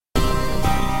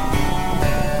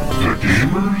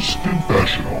Gamers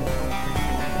Confessional.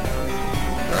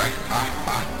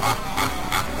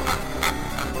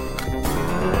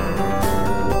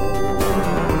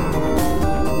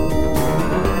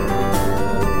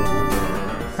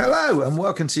 Hello and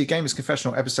welcome to Gamers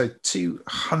Confessional episode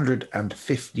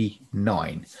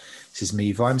 259. This is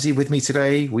me, Vimesy. With me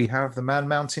today we have the Man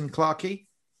Mountain Clarky.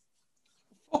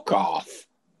 Fuck off.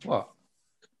 What?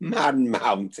 Man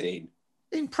Mountain.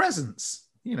 In presence,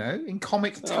 you know, in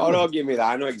comic Oh, talent. don't give me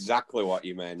that. I know exactly what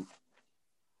you meant.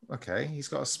 Okay, he's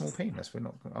got a small penis. I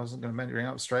wasn't going to bring it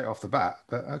up straight off the bat,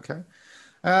 but okay.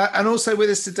 And also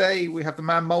with us today we have the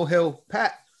Man Molehill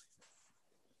Pet.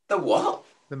 The what?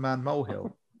 The Man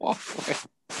Molehill. What?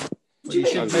 Well,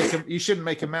 you shouldn't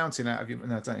make a mountain out of you.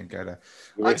 No, don't even go there.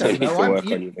 I don't know.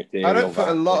 I don't put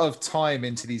a lot of time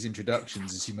into these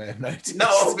introductions, as you may have noticed. No,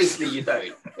 obviously you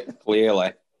don't.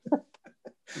 Clearly.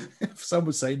 Some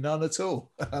would say none at all.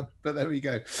 But there we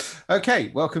go.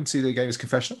 Okay, welcome to the Gamers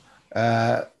Confessional.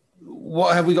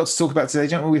 What have we got to talk about today,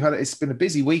 gentlemen? It's been a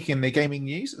busy week in the gaming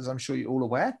news, as I'm sure you're all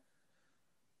aware.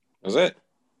 Was it?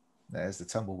 There's the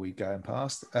tumbleweed going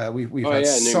past. We've had new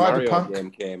Cyberpunk. Mario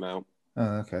game came out.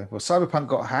 Oh, okay. Well, Cyberpunk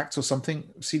got hacked or something.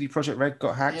 CD Projekt Red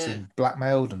got hacked and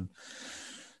blackmailed and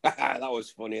That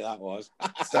was funny. That was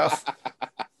stuff.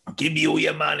 Give me all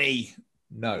your money.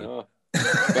 No.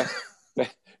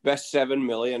 Best 7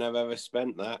 million I've ever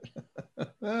spent. That.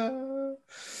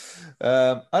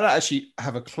 I don't actually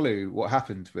have a clue what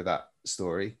happened with that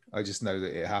story. I just know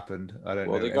that it happened. I don't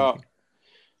know.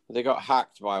 They got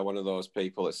hacked by one of those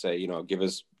people that say, give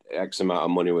us X amount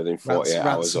of money within 48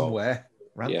 hours. Ransomware.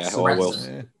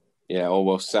 Or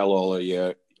we'll sell all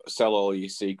your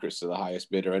secrets to the highest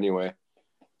bidder anyway.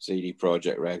 CD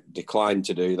Projekt Red declined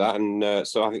to do that, and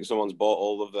so I think someone's bought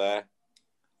all of their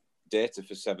data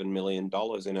for $7 million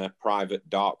in a private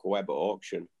dark web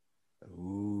auction.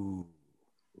 Ooh.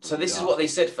 So this is what they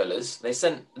said, fellas. This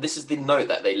is the note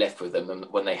that they left with them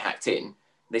when they hacked in.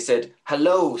 They said,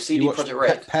 "Hello, CD Projekt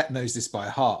Red." Pet knows this by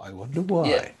heart. I wonder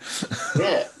why.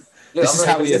 Yeah. Look, this is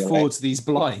how he affords these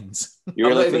blinds. I'm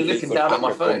not even looking down at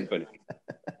my phone.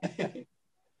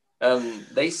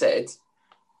 They said,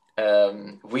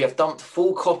 we have dumped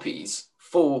full copies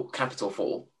of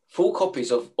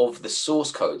the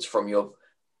source codes from your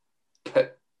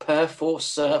Perforce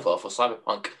server for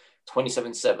Cyberpunk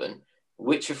 2077,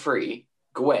 Witcher 3,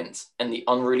 Gwent, and the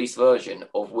unreleased version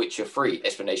of Witcher 3, !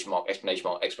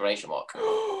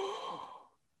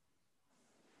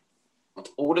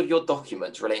 All of your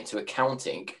documents relating to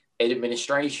accounting,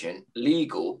 administration,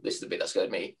 legal, this is the bit that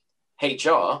scared me,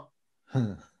 HR,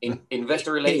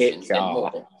 investor relations, and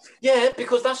more. Yeah,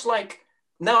 because that's like,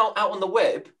 now out on the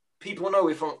web, people know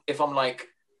if I'm like,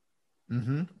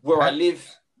 where I live,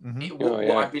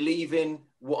 what I believe in,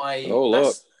 what I... Oh,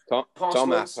 look,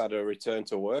 Thomas had a return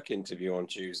to work interview on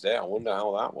Tuesday. I wonder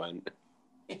how that went.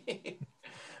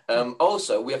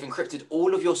 Also, we have encrypted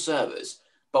all of your servers,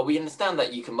 but we understand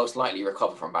that you can most likely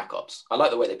recover from backups. I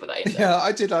like the way they put that in there. Yeah,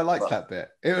 I did. I liked that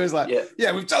bit. It was like,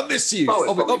 yeah, we've done this to you.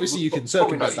 Obviously, you can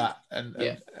circumvent that. And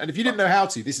if you didn't know how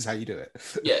to, this is how you do it.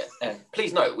 Yeah, and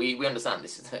please note, we understand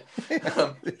this.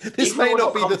 This may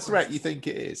not be the threat you think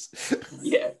it is.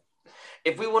 Yeah.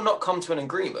 If we will not come to an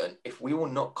agreement,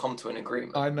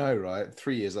 I know, right?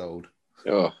 3 years old.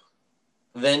 Oh.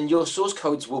 Then your source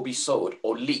codes will be sold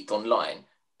or leaked online,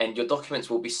 and your documents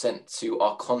will be sent to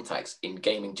our contacts in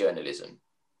gaming journalism.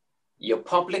 Your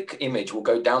public image will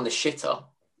go down the shitter.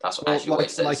 That's actually what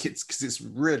it says. Like it's because it's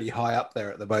really high up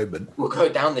there at the moment. Will go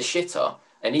down the shitter,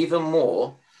 and even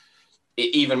more,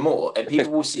 and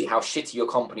people will see how shitty your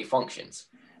company functions.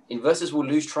 Investors will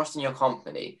lose trust in your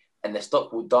company, and their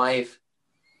stock will dive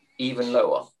even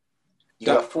lower.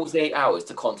 You have 48 hours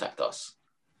to contact us.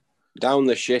 Down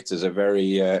the shit is a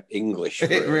very English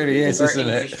word. It really is, isn't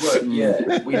it? Word.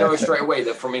 Yeah, we know straight away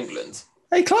they're from England.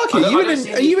 Hey, Clarky,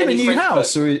 are you in a new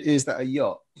house or is that a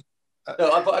yacht?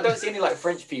 No, but I don't see any like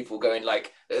French people going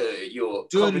like, your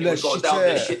company got down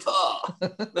the shit.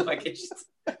 Like,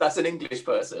 that's an English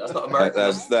person. That's not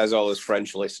American. There's all those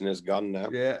French listeners gone now.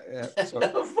 Yeah. That's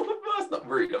not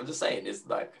rude. I'm just saying it's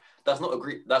like, that's not a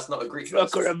Greek person.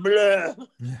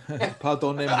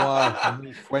 Pardonnez-moi.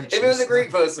 If it was a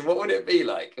Greek person, what would it be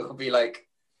like? It would be like,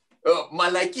 oh,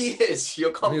 Malakias.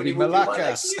 Your company will be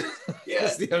Malakas. Yeah.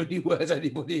 That's the only word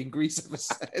anybody in Greece ever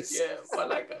says. Yeah,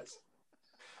 Malakas.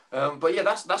 But yeah,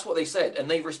 that's what they said, and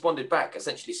they responded back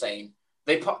essentially saying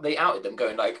they outed them,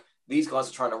 going like, these guys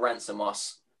are trying to ransom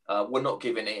us. We're not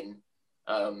giving in.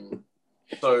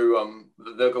 So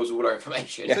there goes all our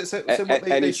information. Yeah. So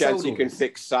any chance you can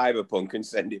fix Cyberpunk and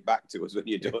send it back to us when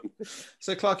you're done?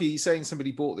 So Clarky, you're saying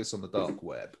somebody bought this on the dark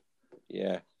web?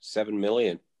 Yeah, 7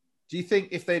 million. Do you think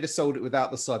if they'd have sold it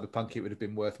without the Cyberpunk, it would have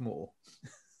been worth more?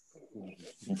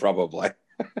 Probably.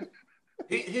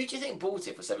 Who do you think bought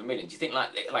it for 7 million? Do you think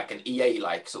like an EA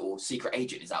like sort of secret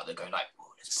agent is out there going like,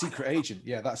 secret agent?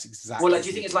 Yeah, that's exactly. Well, like, do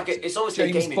you think it's like it's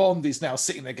obviously James Bond is now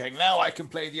sitting there going, now I can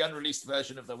play the unreleased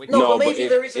version of The Witcher. No, but maybe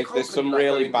there is if there's some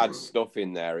really bad stuff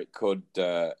in there, it could,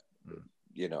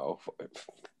 you know,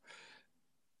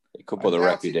 it could put the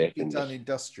reputation done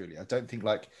industrially. I don't think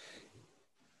like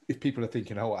if people are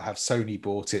thinking, oh, I have Sony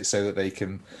bought it so that they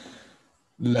can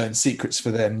learn secrets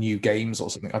for their new games or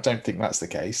something. I don't think that's the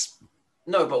case.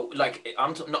 No, but like I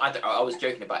was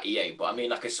joking about EA, but I mean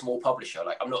like a small publisher.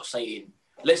 Like I'm not saying,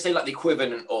 let's say like the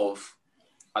equivalent of,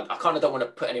 I kind of don't want to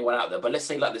put anyone out there, but let's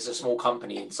say like there's a small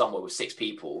company in somewhere with 6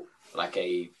 people, like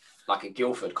a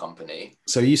Guildford company.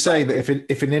 So you saying that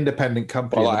if an independent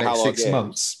company in the next 6 Games.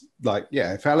 months, like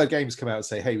if Hello Games come out and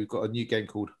say, hey, we've got a new game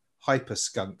called Hyper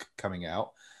Skunk coming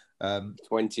out.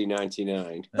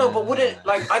 2099. No, but would it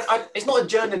like it's not a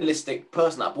journalistic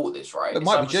person that bought this, right? It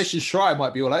might be Jason Schreier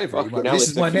might be all over it. This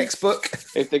is my next book.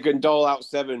 If they can dole out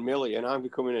 7 million, I'm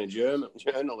becoming a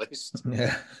journalist.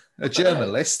 Yeah, a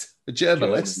journalist.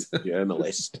 Journalist.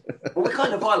 Well, we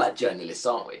kind of are like journalists,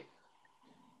 aren't we?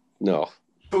 No.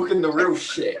 Talking the real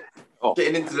shit.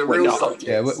 Getting into the real subjects.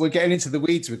 Yeah, we're getting into the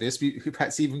weeds with this.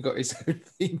 Pat's even got his own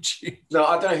theme tune. No,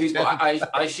 I don't know who's.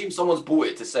 I assume someone's bought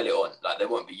it to sell it on. Like they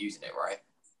won't be using it, right?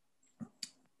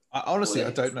 Honestly, I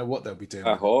don't know what they'll be doing.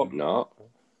 I hope not.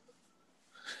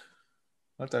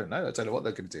 I don't know. I don't know what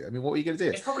they're going to do. I mean, what are you going to do?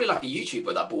 It's probably like a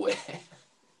YouTuber that bought it.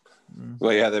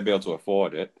 Well, yeah, they'll be able to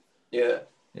afford it. Yeah.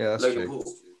 Yeah, that's Logan true.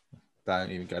 Paul.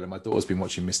 Don't even go to. My daughter's been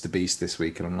watching Mr. Beast this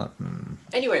week, and I'm like,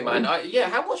 Anyway, man,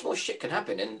 how much more shit can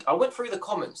happen? And I went through the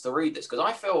comments to read this because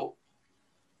I felt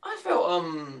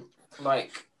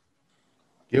like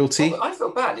guilty. I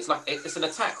feel bad. It's like it's an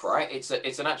attack, right? It's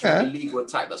an actual illegal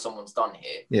attack that someone's done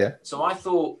here. Yeah. So I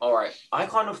thought, all right, I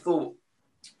kind of thought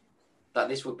that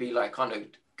this would be like kind of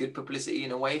good publicity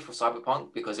in a way for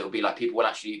Cyberpunk because it would be like people would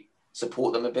actually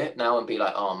support them a bit now and be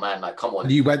like, oh man, like come on.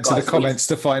 You went to the comments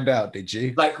to find out, did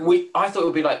you? Like I thought it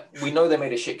would be like, we know they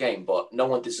made a shit game, but no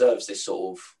one deserves this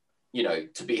sort of, you know,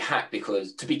 to be hacked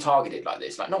because to be targeted like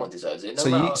this, like no one deserves it.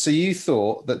 So you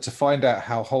thought that to find out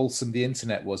how wholesome the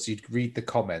internet was, you'd read the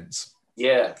comments.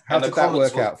 Yeah. How did that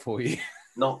work out for you?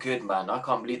 Not good, man. I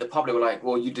can't believe the public were like,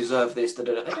 well, you deserve this. They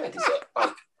don't deserve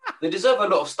like they deserve a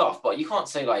lot of stuff, but you can't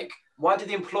say like, why do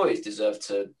the employers deserve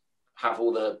to have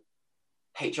all the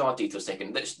HR details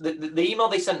taken? The email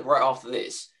they sent right after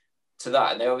this to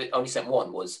that, and they only sent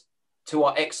one, was to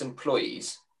our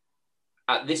ex-employees.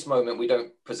 At this moment, we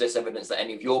don't possess evidence that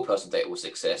any of your personal data was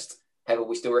accessed. However,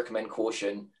 we still recommend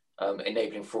caution,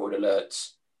 enabling fraud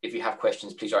alerts. If you have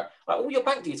questions, please write. Like all your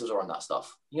bank details are on that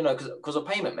stuff, you know, because of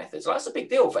payment methods. Like, that's a big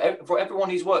deal for everyone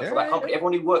who's worked for that company,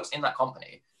 everyone who works in that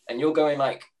company. And you're going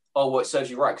like, oh, well, it serves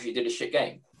you right because you did a shit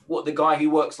game. What, the guy who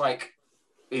works like,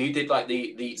 who did like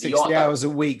the 60 hours a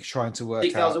week trying to work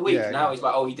 6 hours a week. Yeah, now he's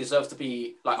like, oh, he deserves to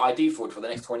be like ID fraud for the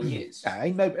next 20 years. Yeah,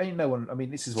 ain't no one. I mean,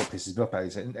 this is what pisses me off.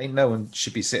 Ain't no one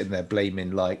should be sitting there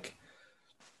blaming like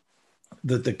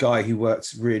the guy who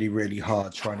works really, really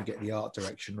hard trying to get the art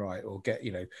direction right or get,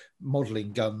 you know,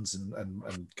 modeling guns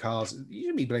and cars. You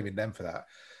shouldn't be blaming them for that.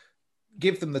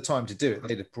 Give them the time to do it.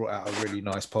 They'd have brought out a really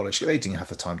nice polish. They didn't have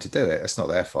the time to do it. It's not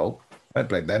their fault. Don't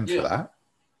blame them for that.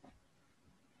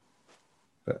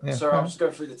 But, yeah. So I'm just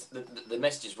going through the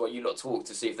messages while you lot talk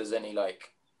to see if there's any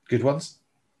like good ones.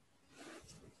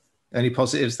 Any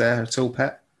positives there at all,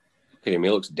 Pat? Look at him, he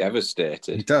looks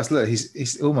devastated. He does. Look,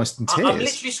 he's almost in tears. I'm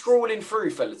literally scrolling through,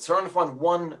 fellas, trying to find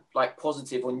one like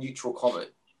positive or neutral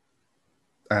comment.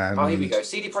 Oh, here we go.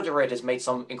 CD Projekt Red has made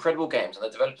some incredible games, and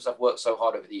the developers have worked so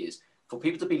hard over the years. For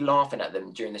people to be laughing at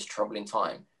them during this troubling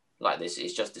time like this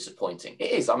is just disappointing.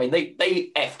 It is. I mean,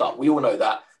 they effed up. We all know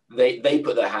that. They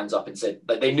put their hands up and said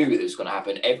that they knew it was going to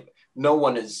happen. No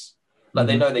one is like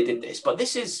they know they did this, but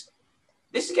this is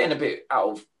getting a bit out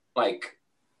of like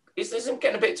this isn't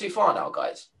getting a bit too far now,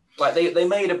 guys. Like they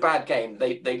made a bad game.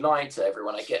 They lied to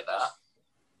everyone. I get that,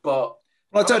 but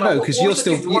well, I don't know because you're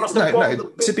still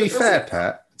no. To be fair,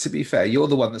 Pat. To be fair, you're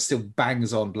the one that still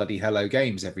bangs on bloody Hello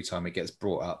Games every time it gets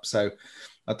brought up. So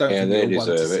I don't think they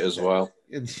deserve it as well.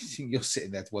 You're sitting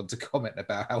there to want to comment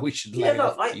about how we should give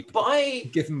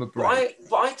them a break.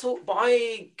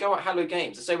 I go at Hello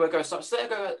Games and say I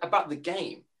go about the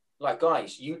game. Like,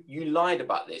 guys, you lied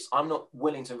about this. I'm not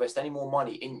willing to invest any more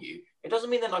money in you. It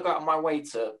doesn't mean that I go out of my way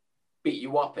to beat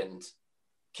you up and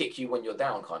kick you when you're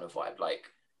down, kind of vibe. Like,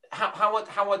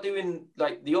 how I do in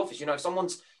like the office. You know, if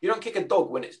you don't kick a dog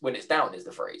when it's down. Is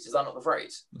the phrase? Is that not the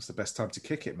phrase? That's the best time to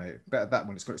kick it, mate. Better that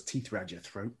when it's got its teeth around your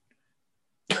throat.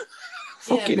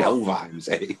 Fucking hell,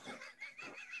 Vimesy.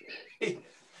 I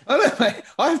don't know, mate.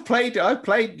 I've played.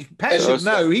 Pat should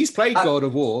know. He's played God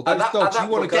of War. Those dogs, you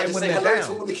want to get them when they're down.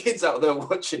 To all the kids out there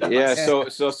watching us. Yeah.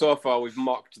 So far we've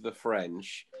mocked the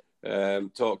French.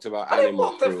 Talked about. I didn't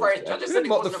mock the French. I just said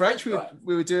mocked the French.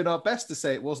 We were doing our best to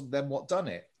say it wasn't them what done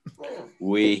it.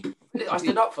 I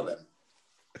stood up for them.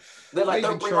 They're like,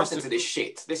 don't bring us into this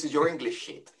shit. This is your English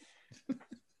shit.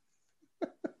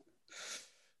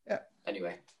 Yeah.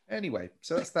 Anyway,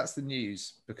 so that's the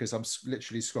news, because I'm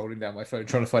literally scrolling down my phone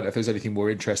trying to find out if there's anything more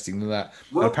interesting than that.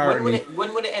 Apparently,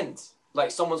 when will it end?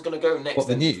 Like someone's going to go next. What,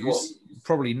 the news? What?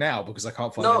 Probably now, because I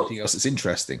can't find anything else that's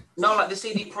interesting. No, like the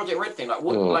CD Projekt Red thing. Like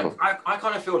what? Like I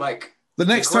kind of feel like the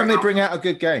next time they bring out a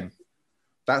good game,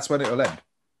 that's when it'll end.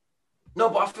 No,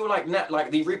 but I feel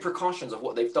like the repercussions of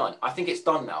what they've done. I think it's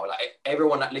done now. Like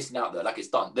everyone that listening out there, like it's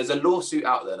done. There's a lawsuit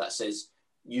out there that says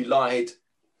you lied,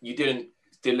 you didn't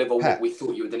deliver what we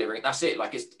thought you were delivering. That's it.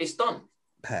 Like it's done.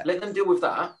 Let them deal with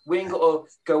that. We ain't got to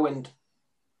go and.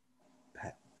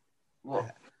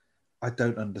 What? I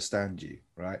don't understand you,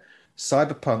 right?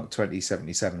 Cyberpunk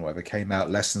 2077, whatever, came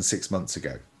out less than 6 months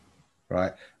ago,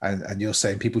 right? And you're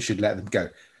saying people should let them go.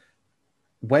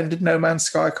 When did No Man's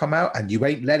Sky come out? And you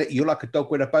ain't let it. You're like a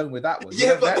dog with a bone with that one. You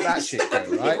don't let that shit go,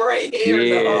 right? Right here in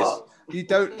the heart. You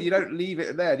don't leave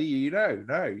it there, do you?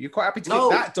 No. You're quite happy to kick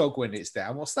that dog when it's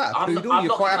down. What's that? A poodle?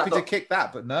 You're quite happy to kick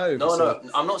that, but no. No.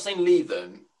 I'm not saying leave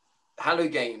them. Halo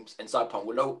Games and Cyberpunk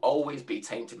will always be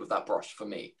tainted with that brush for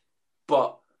me.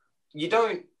 But you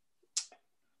don't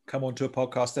come onto a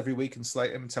podcast every week and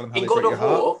slate him and tell him how in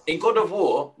God of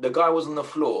War, the guy was on the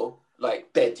floor,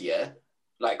 like dead,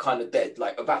 like kind of dead,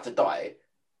 like about to die,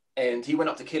 and he went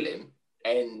up to kill him,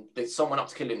 and there's someone up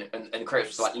to kill him, and Kratos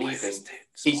was like, leave him.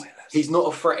 He's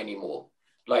not a threat anymore.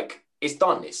 Like it's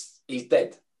done. He's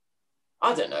dead.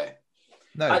 I don't know.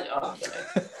 No, I don't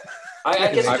know.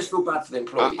 I guess I just feel bad for the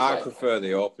employees. I prefer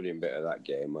the opening bit of that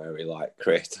game where he like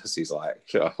Kratos. He's like,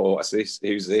 oh, what's this?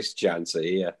 Who's this Jancer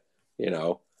here? You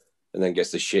know, and then gets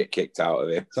the shit kicked out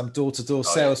of him. Some door-to-door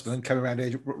salesman coming around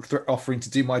here offering to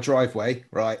do my driveway.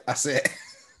 Right, that's it.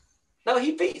 No,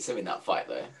 he beats him in that fight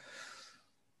though.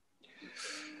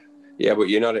 Yeah, but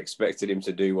you're not expecting him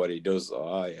to do what he does, though,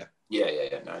 are you?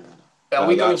 Yeah. No. Are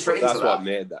we going straight into that? That's what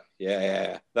made that.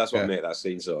 Yeah. That's what made that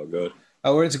scene so good.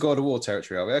 Oh, we're into God of War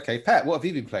territory, are we? Okay, Pat, what have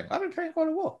you been playing? I've been playing God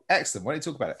of War. Excellent. Why don't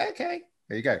you talk about it? Okay,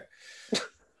 there you go.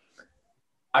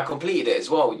 I completed it as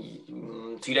well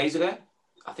 2 days ago.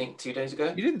 I think 2 days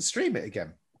ago. You didn't stream it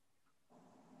again?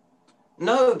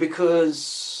 No,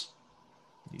 because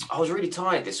I was really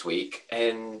tired this week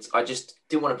and I just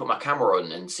didn't want to put my camera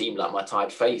on and seem like my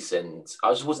tired face, and I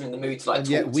just wasn't in the mood to and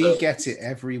yet we get it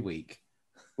every week.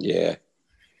 Yeah.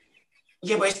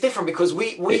 Yeah, but it's different because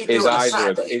we his eyes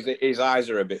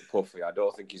are a bit puffy. I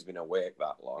don't think he's been awake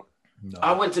that long. No.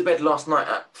 I went to bed last night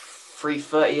at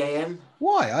 3:30 a.m.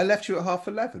 Why? I left you at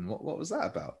 11:30. What was that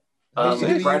about? Who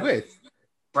were you with?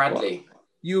 Bradley. What?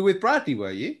 You were with Bradley,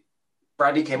 were you?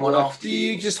 Bradley came on after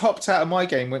you. Just hopped out of my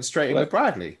game, went straight in with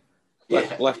Bradley.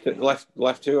 Left 2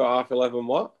 at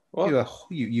 11:30. What?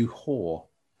 You whore.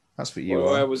 That's what you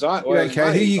are. Where was I? You don't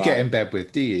care who you get in bed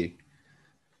with, do you?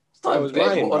 Where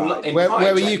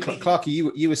were you,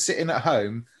 Clarky? You were sitting at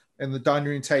home in the dining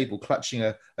room table, clutching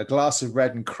a glass of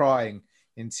red and crying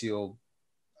into your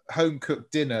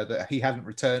home-cooked dinner that he hadn't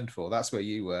returned for. That's where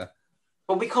you were.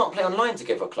 But we can't play online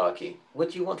together, Clarky. What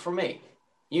do you want from me?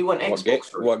 You want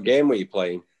Xbox? What game were you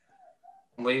playing?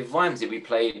 With Vimesy, we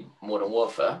played Modern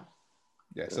Warfare.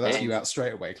 Yeah, so that's you out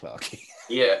straight away, Clarky.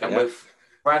 Yeah, and with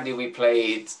Bradley, we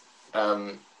played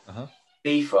FIFA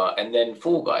and then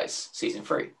Fall Guys Season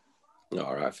 3.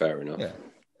 All right, fair enough. Yeah.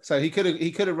 So he could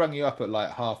have rung you up at like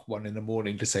 1:30 in the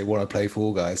morning to say, "Want to play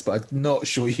Fall Guys?" But I'm not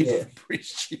sure you'd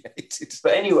appreciate it.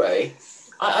 But anyway,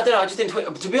 I don't know. I just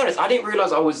didn't. To be honest, I didn't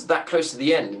realize I was that close to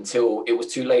the end until it was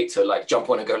too late to like jump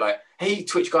on and go like, "Hey,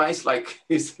 Twitch guys, like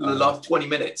it's the last 20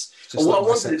 minutes." And what I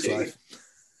wanted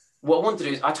to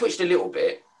do is I twitched a little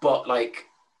bit, but like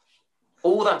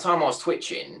all that time I was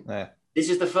twitching. Yeah. This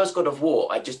is the first God of War.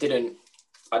 I didn't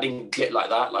get like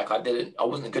that. Like I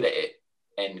wasn't good at it.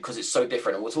 And because it's so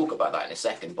different, and we'll talk about that in a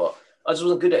second, but I just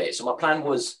wasn't good at it. So my plan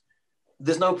was,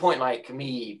 there's no point like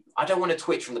me, I don't want to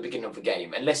twitch from the beginning of the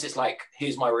game, unless it's like,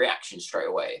 here's my reaction straight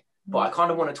away. But I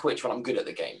kind of want to twitch when I'm good at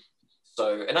the game.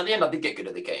 So, and at the end, I did get good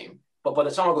at the game. But by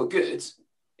the time I got good,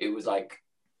 it was like,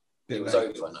 it was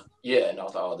over. And I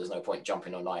was like, oh, there's no point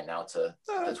jumping online now to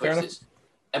twitch this.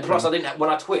 And plus, when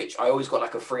I Twitch, I always got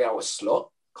like a 3-hour slot.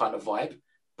 kind of vibe.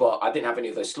 But I didn't have any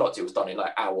of those slots. It was done in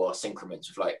like hour increments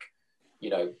with like, you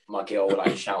know, my girl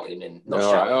like shouting and not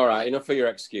shouting. All right. Enough of your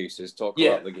excuses. Talk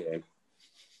about the game.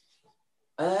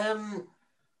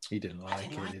 He didn't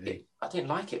like it, did he? I didn't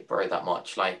like it, bro, that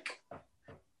much. Like,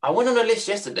 I went on a list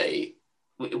yesterday.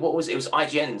 What was it? It was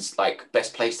IGN's like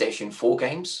best PlayStation 4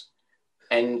 games,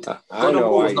 and I know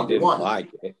why you didn't like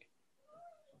it.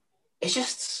 It's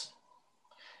just,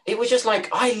 it was just like,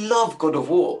 I love God of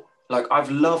War. Like,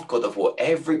 I've loved God of War.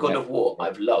 Every God of War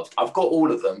I've loved. I've got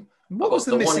all of them. What was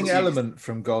the missing element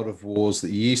from God of Wars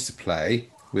that you used to play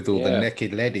with all the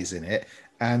naked ladies in it,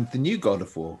 and the new God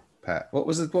of War, Pat? What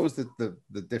was the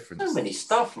difference? So many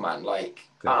stuff, man. Like,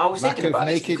 I was thinking about lack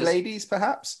of naked ladies,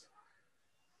 perhaps.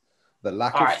 The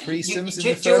lack of threesomes in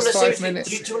the first 5 minutes.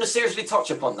 Do you want to seriously touch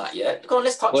upon that? Yeah, go on.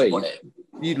 Let's touch upon it.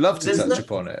 You'd love to touch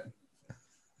upon it.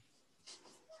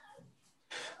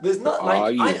 There's not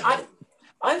like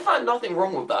I found nothing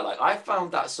wrong with that. Like, I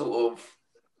found that sort of,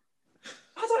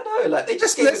 I don't know. Like, they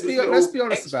just let's be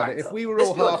honest about it. If we were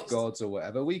all half gods or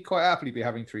whatever, we'd quite happily be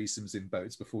having threesomes in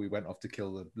boats before we went off to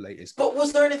kill the latest. But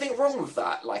was there anything wrong with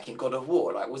that? Like in God of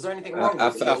War, like was there anything wrong?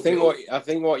 I think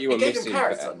what you were missing.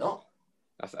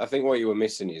 I think what you were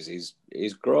missing is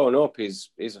he's grown up. He's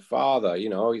a father. You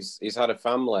know, he's had a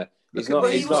family. He's not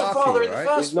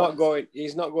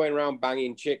going around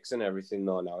banging chicks and everything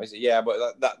though now, is it? Yeah,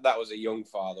 but that was a young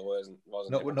father, wasn't not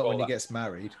it? Not when he gets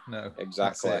married. No,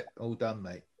 exactly. That's it. All done,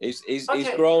 mate. He's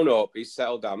grown up. He's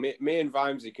settled down. Me and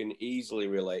Vimesy can easily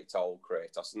relate to old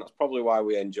Kratos, and that's probably why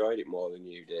we enjoyed it more than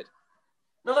you did.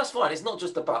 No, that's fine. It's not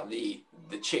just about the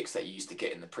chicks that you used to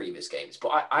get in the previous games,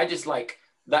 but I just like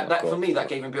that for me that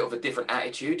gave him a bit of a different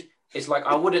attitude. It's like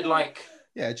I wouldn't like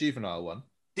a juvenile one.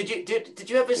 Did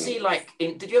you ever see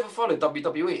did you ever follow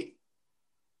WWE?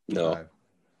 No.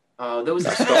 There was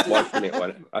I stopped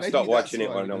watching it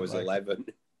when I was 11.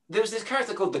 There was this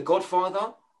character called the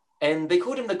Godfather, and they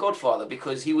called him the Godfather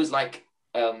because he was like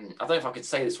I don't know if I could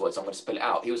say this word, so I'm going to spell it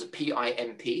out. He was a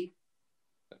PIMP. A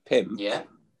pimp. Yeah.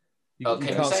 You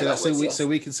can't say that. So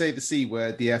we can say the C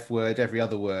word, the F word, every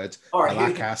other word, but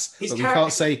we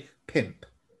can't say pimp.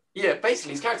 Yeah,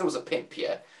 basically his character was a pimp.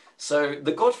 Yeah. So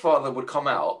the Godfather would come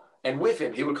out, and with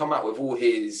him, he would come out with all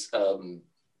his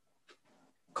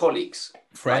colleagues,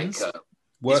 friends,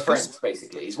 workers, his friends,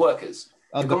 basically, his workers.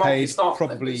 Underpaid,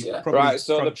 probably. Right,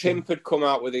 so crunching. The pimp had come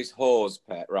out with his hose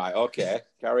pet. Right, okay,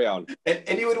 carry on.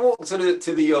 And he would walk to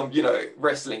the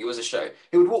wrestling. It was a show.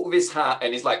 He would walk with his hat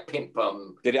and his like pimp.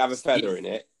 Did it have a feather in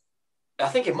it? I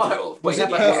think it might have. Was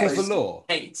it purple velour?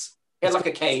 Canes. He had like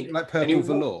a cane, like purple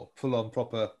velour, full on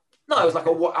proper. No, it was like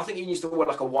I think he used to wear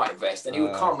like a white vest, and he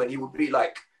would come and he would be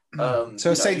like.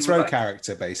 So a Saints Row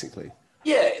character, basically.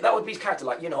 Yeah, that would be his character.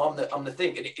 Like, I'm the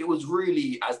thing, and it was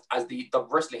really, as the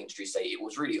wrestling industry say, it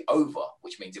was really over,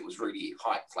 which means it was really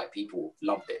hyped. Like people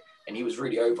loved it, and he was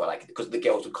really over, like because the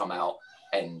girls would come out,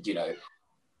 and you're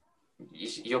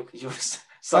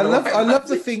I love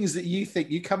the things that you think.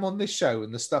 You come on this show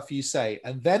and the stuff you say,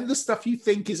 and then the stuff you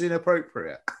think is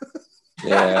inappropriate.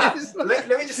 Yeah. let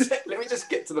me just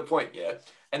get to the point, yeah.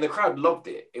 And the crowd loved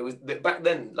it. It was back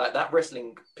then, like that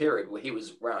wrestling period where he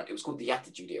was around. It was called the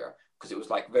Attitude Era because it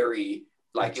was like very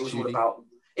like it was all about.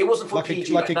 It wasn't for like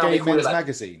PG, like a gay men's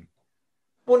magazine.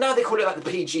 Well, now they call it like the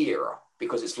PG era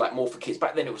because it's like more for kids.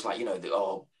 Back then, it was like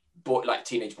like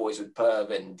teenage boys would perv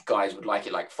and guys would like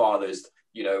it, like fathers,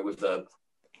 with the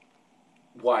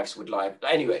wives would like.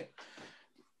 Anyway,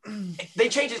 they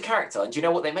changed his character, and do you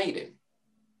know what they made him?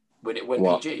 When it went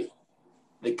PG,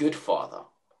 the good father,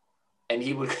 and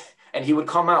he would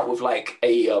come out with like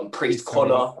a priest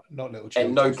collar, not little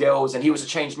and no girls, and he was a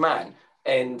changed man.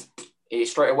 And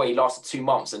straight away, he lasted 2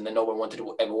 months, and then no one wanted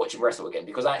to ever watch him wrestle again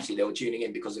because actually they were tuning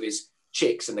in because of his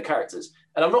chicks and the characters.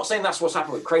 And I'm not saying that's what's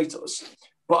happened with Kratos,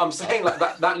 but I'm saying like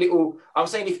that little. I'm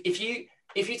saying if you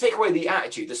take away the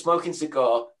attitude, the smoking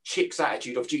cigar, chicks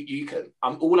attitude of Duke Nukem,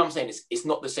 all I'm saying is it's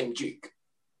not the same Duke.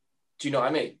 Do you know what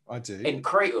I mean? I do. In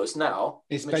Kratos now,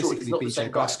 it's basically BJ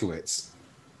Blazkowicz.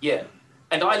 Yeah,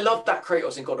 and I loved that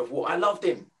Kratos in God of War. I loved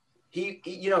him.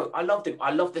 I loved him. I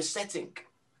loved the setting.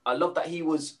 I loved that he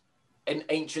was an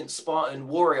ancient Spartan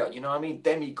warrior. You know what I mean?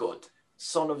 Demigod,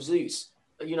 son of Zeus.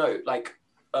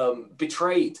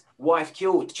 Betrayed, wife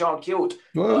killed, child killed.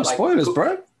 Well, spoilers,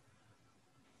 bro.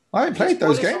 I haven't played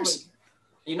those games.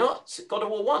 You not God of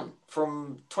War 1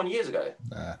 from 20 years ago.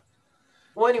 Nah.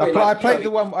 Well, anyway, I played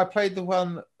the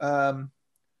one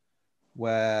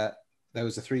where there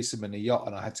was a threesome in a yacht,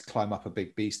 and I had to climb up a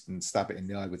big beast and stab it in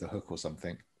the eye with a hook or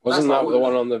something. Wasn't that the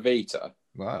one on the Vita?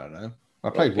 Well, I don't know. I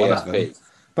played one of them,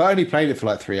 but I only played it for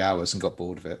like 3 hours and got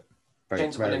bored of it.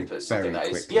 Chains of Olympus, very something that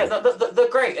is. quickly. Yeah, they're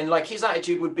great. And like his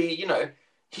attitude would be, you know,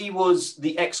 he was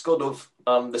the ex-god of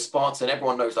the Spartan.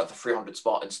 Everyone knows like the 300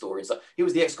 Spartan stories. Like, he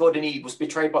was the ex-god and he was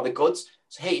betrayed by the gods.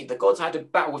 So hey, the gods had to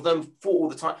battle with them, fought all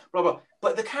the time, blah blah.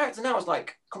 But the character now is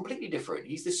like completely different.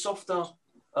 He's this softer,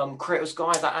 Kratos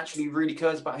guy that actually really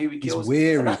cares about who he kills. He's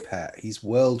weary, Pat. He's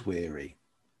world weary.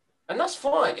 And that's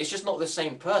fine. It's just not the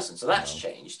same person. So that's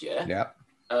changed, yeah? Yeah.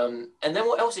 And then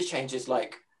what else has changed is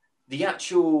like the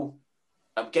actual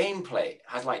gameplay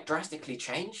has like drastically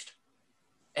changed.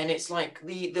 And it's like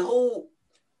the whole,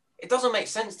 it doesn't make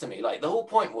sense to me. Like the whole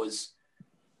point was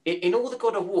in all the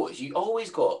God of Wars, you always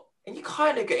got, and you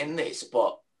kind of get in this,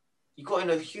 but you got in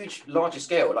a huge, larger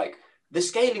scale. Like the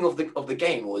scaling of the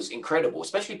game was incredible,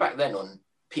 especially back then on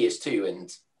PS2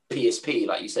 and PSP,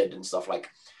 like you said, and stuff. Like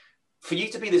for you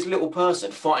to be this little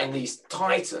person fighting these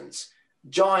titans,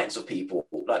 giants of people,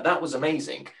 like that was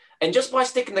amazing. And just by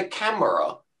sticking the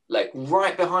camera like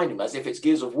right behind him as if it's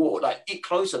Gears of War, like it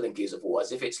closer than Gears of War,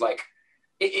 as if it's like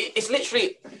it's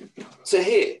literally to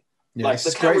here. Yeah, like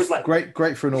the camera's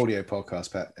great for an audio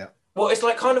podcast, Pat. Yeah. Well, it's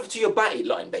like kind of to your batty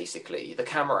line, basically, the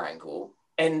camera angle,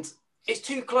 and it's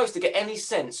too close to get any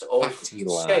sense of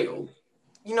scale.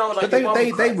 You know, like but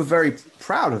they were very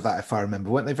proud of that, if I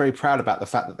remember, weren't they? Very proud about the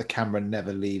fact that the camera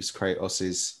never leaves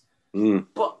Kratos's shoulder.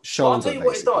 But I'll tell you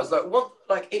what it does.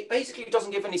 Like it basically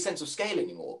doesn't give any sense of scale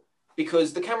anymore.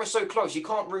 Because the camera's so close, you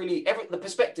can't really. The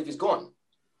perspective is gone.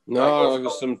 No, there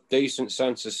was some decent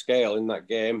sense of scale in that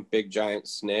game. Big giant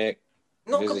snake.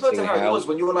 Not compared to how it was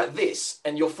when you were like this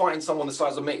and you're fighting someone the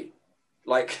size of me.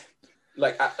 I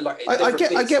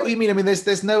get what you mean. I mean,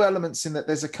 there's no elements in that.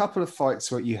 There's a couple of fights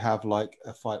where you have like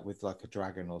a fight with like a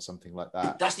dragon or something like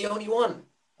that. That's the only one.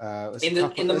 In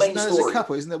the main story, there's a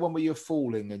couple. Isn't there one where you're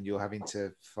falling and you're having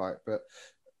to fight? But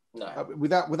no,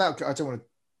 without, I don't want to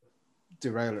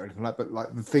derail it or anything like, but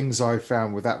like the things I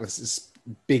found with that was this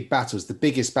big battles. The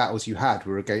biggest battles you had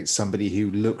were against somebody who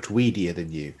looked weedier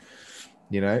than you.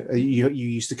 You know, you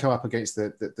used to come up against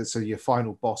the so your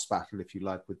final boss battle, if you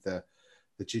like, with the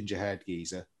ginger-haired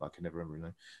geezer, I can never remember his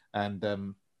name,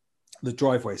 and the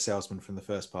driveway salesman from the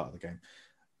first part of the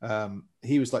game.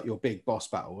 He was like your big boss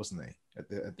battle, wasn't he? At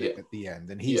the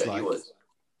end, and he's like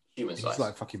he's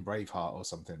like fucking Braveheart or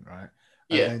something, right?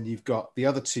 And then you've got the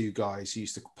other two guys who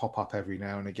used to pop up every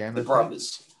now and again. The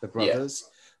brothers.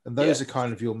 And those are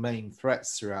kind of your main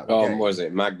threats throughout the game. Was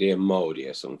it Magdi and Modi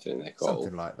or something they called?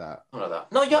 Something like that.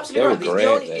 No, you're absolutely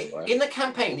right. In the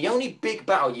campaign, the only big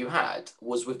battle you had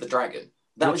was with the dragon.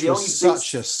 That was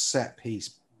such a set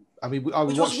piece. I mean, I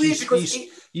was watching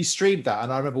you streamed that,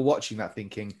 and I remember watching that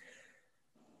thinking,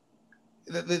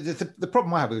 the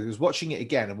problem I had was watching it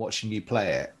again and watching you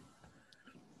play it.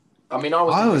 I mean,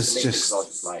 I was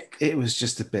just like, it was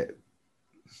just a bit.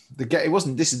 It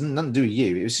wasn't. This is nothing to do with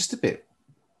you. It was just a bit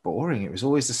boring. It was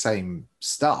always the same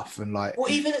stuff, and like. Well,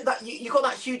 even that you got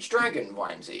that huge dragon,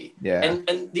 Vimesy. Yeah.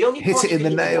 And the only hit it in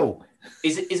the nail.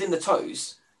 Is in the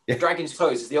toes. Yeah. The dragon's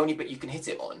toes is the only bit you can hit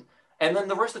it on, and then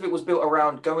the rest of it was built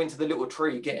around going to the little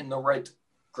tree, getting the red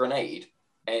grenade,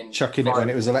 and chucking it when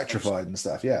it was electrified and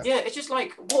stuff. Yeah. Yeah, it's just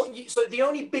like what. So the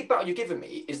only big battle you're giving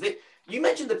me is that. You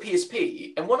mentioned the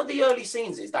PSP, and one of the early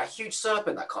scenes is that huge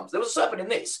serpent that comes. There was a serpent in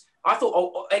this. I thought,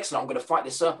 oh, excellent, I'm going to fight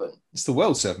this serpent. It's the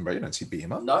world serpent, bro. You don't see beat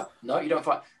him up. No, you don't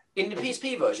fight. In the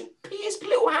PSP version, PSP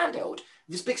little handheld,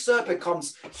 this big serpent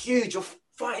comes huge. You're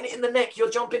fighting it in the neck. You're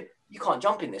jumping. You can't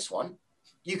jump in this one.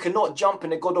 You cannot jump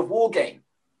in a God of War game.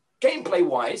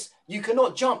 Gameplay-wise, you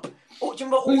cannot jump.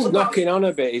 He's knocking on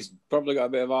a bit. He's probably got a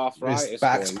bit of arthritis. His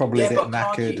back's probably a bit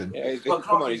knackered.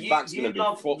 Come on, his back's going to be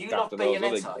fucked after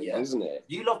those other, isn't it?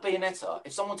 You love Bayonetta.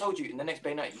 If someone told you in the next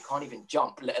Bayonetta you can't even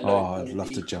jump, let alone... I'd love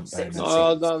to jump Bayonetta.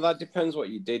 Oh, no, that depends what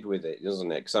you did with it,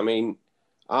 doesn't it? Because, I mean,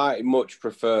 I much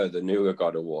prefer the newer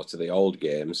God of War to the old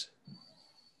games.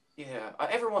 Yeah,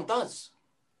 everyone does.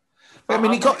 I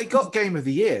mean, it got Game of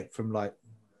the Year from, like,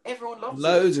 everyone loves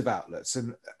loads of outlets,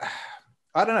 and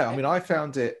I don't know. I mean, I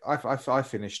found it. I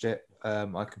finished it.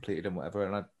 I completed it and whatever,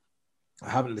 and I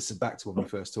haven't listened back to when we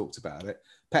first talked about it.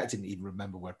 Pat didn't even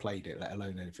remember where I played it, let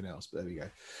alone anything else. But there we go.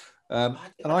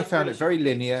 And I found it very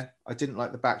linear. I didn't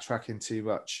like the backtracking too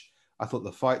much. I thought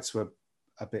the fights were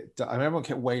a bit. I mean, everyone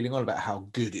kept wailing on about how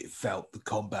good it felt. The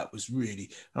combat was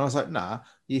really, and I was like, nah.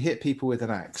 You hit people with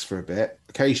an axe for a bit.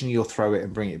 Occasionally, you'll throw it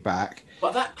and bring it back.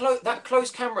 But that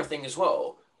close camera thing as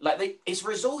well. Like it's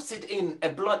resulted in a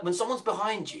blood. When someone's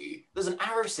behind you, there's an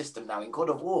arrow system now in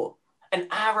God of War. An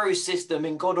arrow system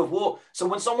in God of War. So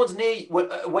when someone's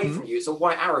away from you, it's a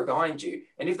white arrow behind you.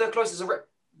 And if they're close as a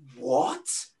what?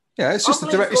 Yeah, it's just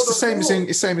it's the same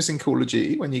War. same as in Call of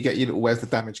Duty when you get your little where's the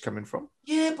damage coming from.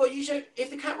 Yeah, but if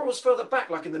the camera was further back,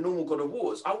 like in the normal God of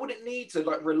Wars, I wouldn't need to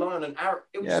like rely on an arrow.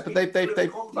 Yeah, but they've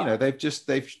you know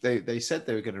they said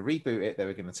they were going to reboot it. They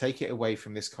were going to take it away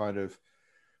from this kind of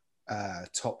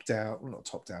top down, well, not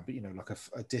top down, but you know, like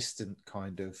a distant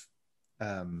kind of.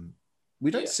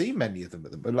 We don't see many of them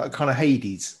at them, but like kind of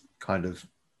Hades kind of.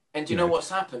 And do you know what's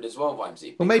happened as well,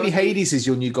 Vimesy? Well, maybe Hades is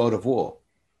your new God of War.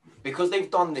 Because they've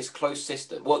done this close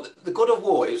system. Well, the God of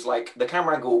War is like the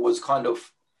camera angle was kind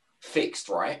of fixed,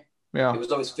 right? Yeah. It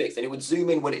was always fixed, and it would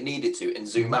zoom in when it needed to and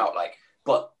zoom out. Like,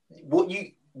 but what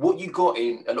you got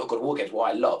in a lot of God of War games, what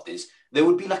I loved is there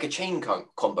would be like a chain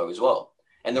combo as well.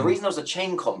 And the reason there was a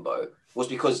chain combo was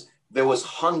because there was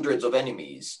hundreds of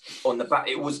enemies on the back.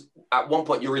 It was at one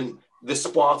point you're in the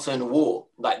Spartan war,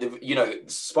 like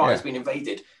Sparta's been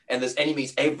invaded, and there's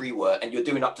enemies everywhere, and you're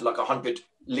doing up to like 100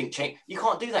 link chain. You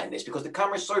can't do that in this because the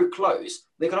camera's so close.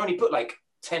 They can only put like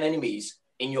 10 enemies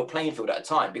in your playing field at a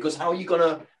time. Because how are you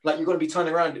gonna you're gonna be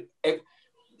turning around? It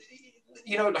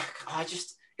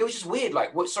was just weird.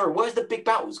 Like, where's the big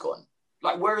battles gone?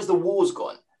 Like, where is the wars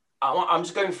gone? I'm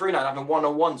just going through now and having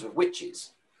one-on-ones with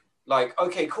witches. Like,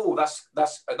 okay, cool. That's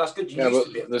good.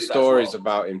 But the story's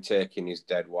about him taking his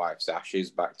dead wife's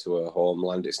ashes back to her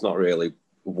homeland. It's not really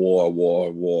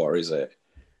war, is it?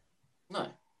 No.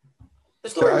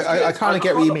 I kind of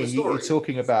get what you mean. You're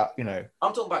talking about, I'm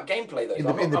talking about gameplay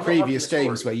though. In the previous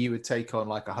games where you would take on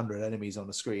like 100 enemies on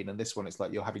the screen, and this one it's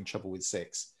like you're having trouble with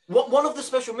 6. One of the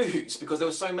special moves, because there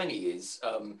were so many, is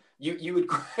you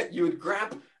would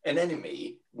grab an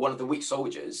enemy, one of the weak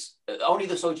soldiers. Only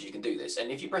the soldiers you can do this, and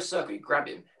if you press circle, you grab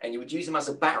him, and you would use him as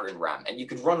a battering ram, and you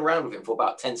could run around with him for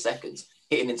about 10 seconds,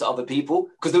 hitting into other people,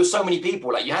 because there were so many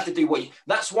people. Like, you had to do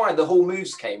that's why the whole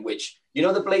moves came, which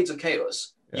the Blades of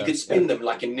Chaos. You could spin them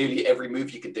like in nearly every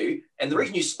move you could do. And the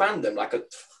reason you spanned them like a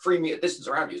 3-meter distance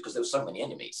around you is because there were so many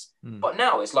enemies. But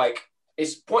now it's like,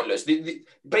 it's pointless.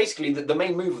 Basically, the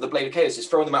main move of the Blade of Chaos is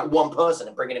throwing them at one person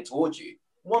and bringing it towards you.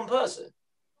 One person.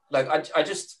 Like, I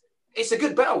just, it's a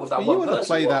good battle with that one person. You want to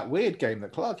play that weird game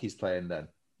that Clarky's playing then?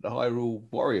 The Hyrule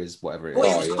Warriors, whatever it is.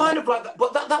 Well, it was kind of like that.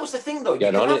 But that was the thing, though.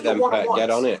 Get on it then, Pet. Get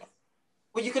on it.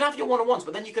 Well, you could have your one-on-ones,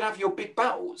 but then you could have your big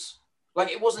battles. Like,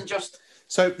 it wasn't just...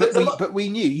 So, but we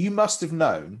knew, you must have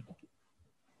known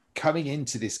coming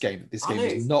into this game that this game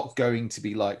is not going to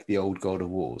be like the old God of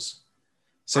Wars.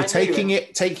 So taking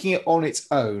it on its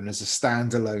own as a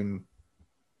standalone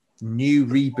new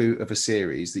reboot of a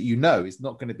series that is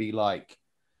not going to be like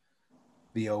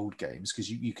the old games,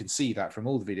 because you can see that from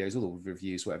all the videos, all the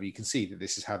reviews, whatever, you can see that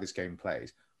this is how this game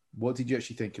plays. What did you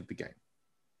actually think of the game?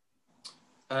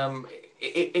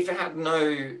 If it had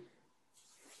no...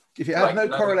 If it had no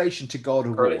correlation to God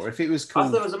of War, if it was called... I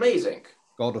thought it was amazing.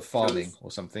 God of Farming or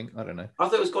something, I don't know. I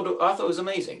thought it was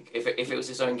amazing if it was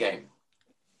its own game.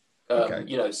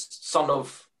 Son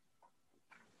of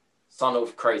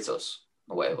Kratos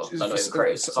or whatever. No, not even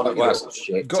Kratos. Son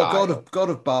of God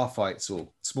of bar fights or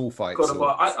small fights. God of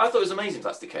bar. I thought it was amazing if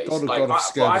that's the case. I've got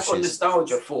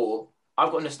nostalgia for. I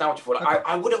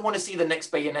wouldn't want to see the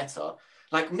next Bayonetta.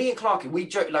 Like, me and Clarky, we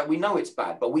joke, like, we know it's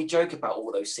bad, but we joke about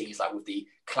all those scenes, like with the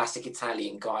classic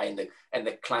Italian guy and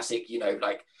the classic,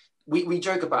 like, we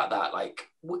joke about that. Like,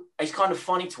 it's kind of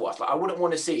funny to us. Like, I wouldn't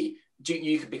want to see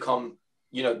you could become,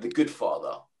 the good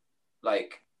father.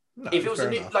 Like, if it was as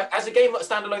a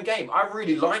standalone game, I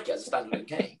really like it as a standalone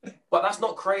game. But that's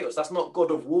not Kratos. That's not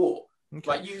God of War. Okay.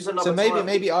 Like, use another. So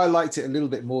maybe I liked it a little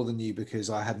bit more than you because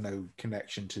I had no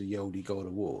connection to the oldie God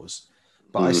of Wars,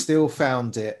 but I still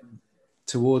found it.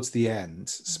 Towards the end,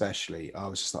 especially, I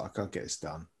was just like, I can't get this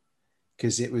done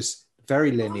because it was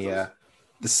very linear.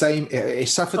 The same, it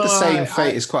suffered the same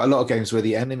fate as quite a lot of games where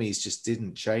the enemies just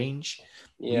didn't change.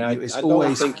 Yeah, I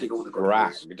don't think it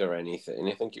dragged or anything.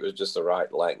 I think it was just the right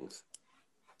length.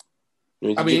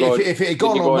 If it had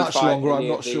gone on much longer, I'm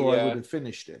not sure I would have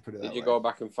finished it. Did you go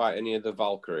back and fight any of the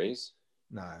Valkyries?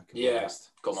 No. Yeah,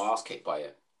 got my ass kicked by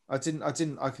it. I think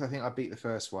I beat the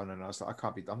first one, and I was like, I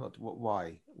can't beat. I'm not.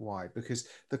 Why? Because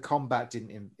the combat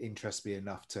didn't interest me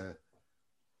enough to.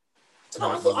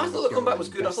 No, I thought the combat was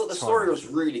good. I thought the story was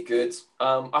really good.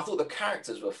 I thought the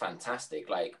characters were fantastic.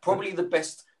 Like, probably the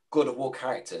best God of War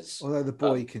characters. Although the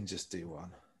boy can just do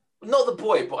one. Not the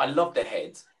boy, but I love the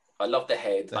head. I love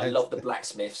the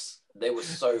blacksmiths. They were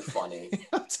so funny.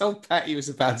 I told Pat he was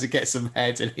about to get some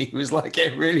head, and he was like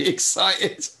getting really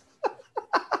excited.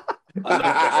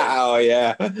 Oh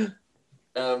yeah.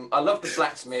 I love the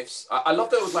blacksmiths. I love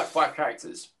there was like 5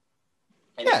 characters.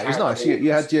 Yeah, it was nice. You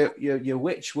had your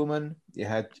witch woman. You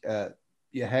had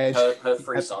your head. Her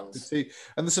 3 sons.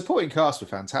 And the supporting cast were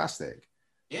fantastic.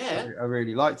 Yeah, I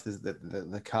really liked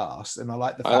the cast, and I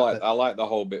like the fact I like the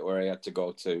whole bit where he had to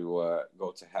go to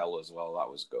hell as well.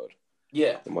 That was good.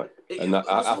 Yeah,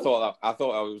 I thought that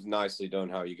was nicely done.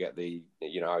 How you get the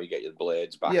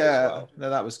blades back as well. No,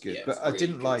 that was good. Yeah, but I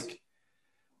didn't like.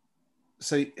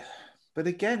 So, but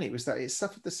again, it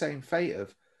suffered the same fate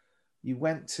of you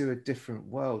went to a different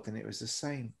world and it was the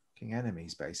same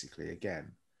enemies basically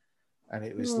again, and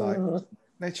it was like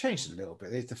they changed a little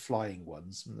bit. There's the flying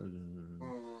ones,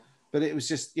 but it was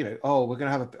just we're gonna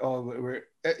have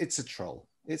it's a troll.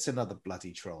 It's another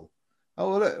bloody troll.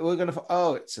 Oh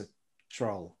look, it's a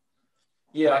troll.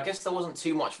 Yeah, I guess there wasn't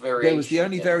too much variation. There was the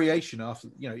only variation after,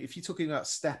 if you're talking about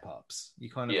step ups, you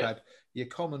kind of had your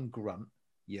common grunt,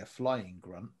 your flying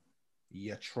grunt,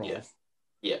 your troll.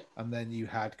 Yeah. And then you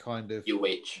had kind of your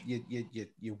witch.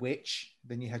 Your witch.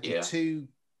 Then you had your two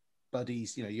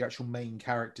buddies, your actual main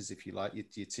characters, if you like,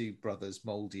 your two brothers,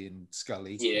 Moldy and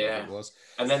Scully. Yeah. It was.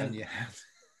 And then you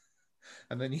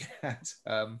had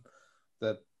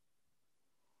the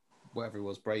whatever it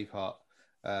was, Braveheart,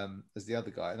 as the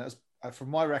other guy. And that was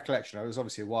from my recollection, it was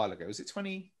obviously a while ago. Was it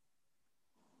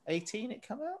 2018 it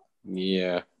came out?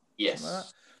 Yeah. Yes. Like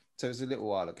so it was a little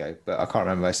while ago, but I can't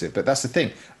remember most of it. But that's the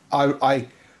thing. I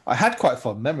had quite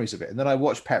fond memories of it. And then I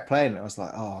watched Pet playing it. And I was like,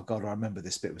 oh, God, I remember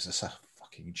this bit was a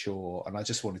fucking chore. And I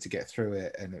just wanted to get through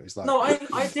it. And it was like... No,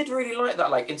 I did really like that.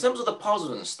 Like, in terms of the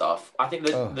puzzles and stuff, I think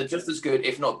they're just as good,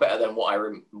 if not better, than what I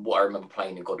remember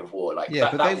playing in God of War. Like, yeah,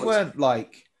 but they weren't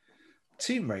like...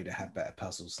 Tomb Raider had better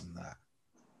puzzles than that.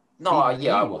 No, I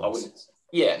wouldn't.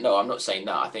 Yeah, no, I'm not saying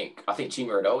that. I think Tomb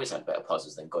Raider always had better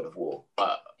puzzles than God of War.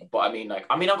 But I mean, I've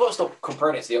got to stop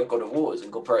comparing it to the old God of Wars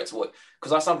and compare it to what,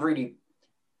 because I sound really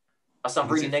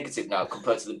negative now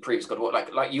compared to the previous God of War.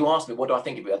 Like you asked me, what do I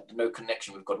think if it had no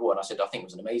connection with God of War? And I said, I think it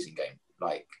was an amazing game.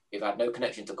 Like, if it had no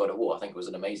connection to God of War, I think it was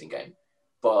an amazing game.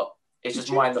 But it's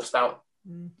just my nostalgia.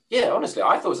 Yeah, honestly,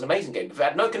 I thought it was an amazing game. If it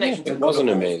had no connection to God of War, it was an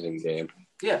amazing game.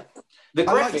 Yeah. The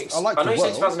graphics, I know you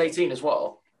said 2018 as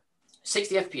well.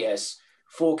 60 FPS,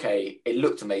 4K, it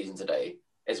looked amazing today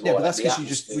as well. Yeah, but that's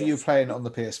because you were playing it on the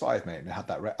PS5, mate, and it had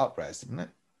that up-res, didn't it?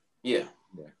 Yeah.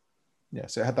 Yeah,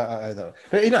 so it had that.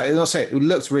 But I'll say it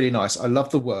looked really nice. I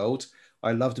love the world.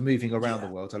 I loved moving around the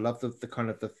world. I love the kind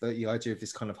of the idea of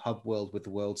this kind of hub world with the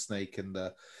world snake and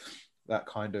that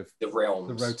kind of the realms,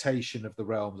 the rotation of the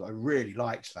realms. I really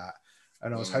liked that,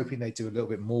 and I was hoping they'd do a little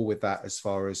bit more with that as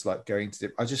far as like going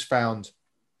to. I just found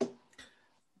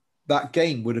that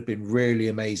game would have been really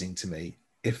amazing to me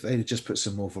if they'd just put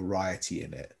some more variety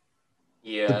in it.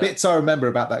 Yeah. The bits I remember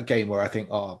about that game where I think,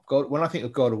 oh God, when I think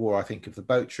of God of War, I think of the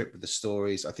boat trip with the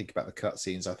stories. I think about the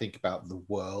cutscenes. I think about the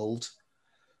world.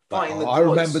 Like, I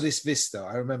remember this vista.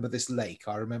 I remember this lake.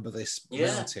 I remember this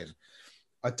mountain.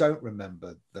 I don't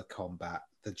remember the combat,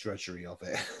 the drudgery of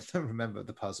it. I don't remember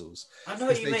the puzzles. I know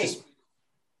what you mean.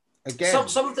 Again,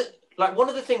 some of the, like, one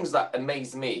of the things that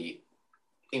amazed me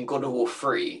in God of War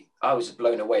 3, I was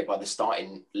blown away by the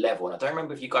starting level. And I don't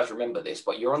remember if you guys remember this,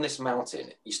 but you're on this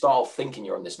mountain. You start off thinking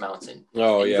you're on this mountain.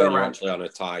 Oh, yeah, you're actually on a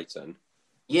Titan.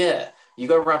 Yeah. You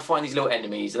go around, find these little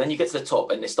enemies, and then you get to the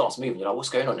top and it starts moving. You're like, what's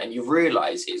going on? And you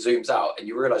realize it zooms out and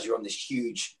you realize you're on this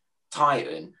huge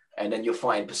Titan, and then you're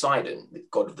fighting Poseidon, the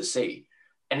god of the sea.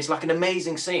 And it's like an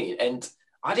amazing scene. And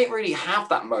I didn't really have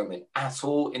that moment at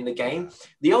all in the game.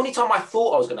 The only time I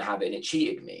thought I was going to have it, and it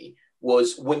cheated me,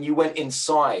 was when you went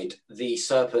inside the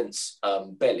serpent's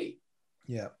belly.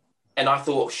 Yeah. And I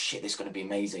thought, shit, this is going to be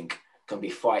amazing. Going to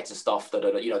be fights and stuff. There's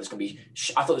going to be,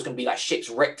 I thought it was going to be like ships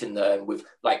wrecked in there with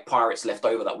like pirates left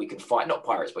over that we can fight. Not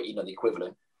pirates, but the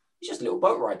equivalent. It's just a little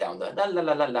boat ride down there. La, la,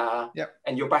 la, la, la. Yep.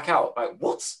 And you're back out. Like,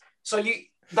 what? So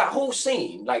that whole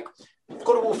scene, like,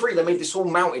 God of War 3, they made this whole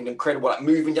mountain incredible, like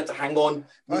moving, you had to hang on.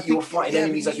 You were fighting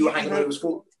enemies as you were hanging on. It was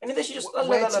full. And then there's just a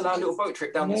little boat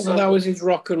trip down the circle. That was his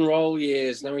rock and roll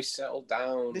years. Now he's settled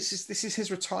down. This is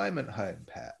his retirement home,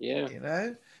 Pat. Yeah.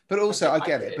 But also, I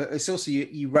get it. But it's also,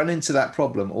 you run into that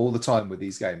problem all the time with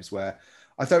these games where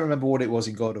I don't remember what it was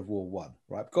in God of War 1,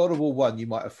 right? God of War 1, you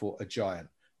might have fought a giant.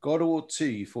 God of War 2,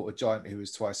 you fought a giant who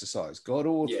was twice the size. God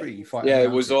of War 3, you fight. Yeah, it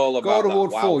was all about. God of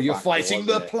War 4, you're fighting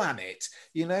the planet.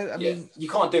 I mean, you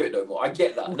can't do it no more. I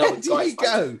get that. Where do you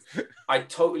go? I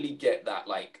totally get that.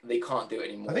 Like, they can't do it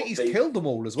anymore. I think he's killed them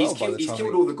all as well. He's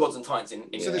killed all the gods and titans.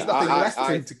 So there's nothing left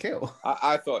for him to kill.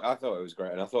 I thought it was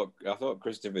great, and I thought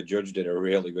Christopher Judge did a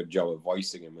really good job of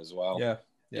voicing him as well.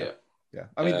 Yeah.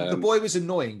 I mean, the boy was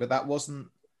annoying, but that wasn't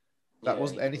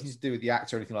anything to do with the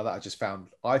actor or anything like that.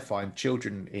 I find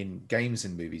children in games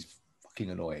and movies fucking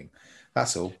annoying.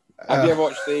 That's all. Have you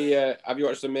watched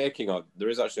the making of? There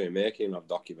is actually a making of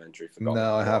documentary for.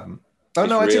 No, I haven't. Oh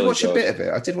no, I did watch a bit of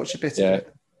it.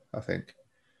 I think.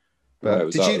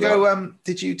 But did you go?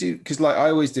 Did you do? Because like I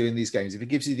always do in these games, if it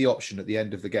gives you the option at the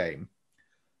end of the game,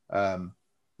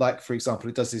 like for example,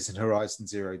 it does this in Horizon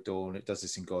Zero Dawn, it does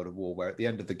this in God of War, where at the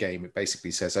end of the game, it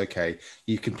basically says, "Okay,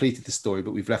 you completed the story,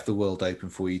 but we've left the world open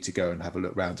for you to go and have a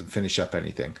look around and finish up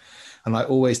anything." And I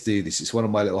always do this. It's one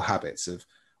of my little habits of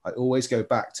I always go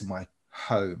back to my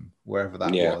home, wherever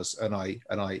that was, and I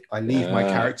leave my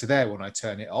character there when I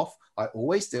turn it off. I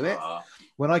always do it.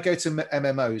 When I go to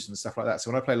MMOs and stuff like that, so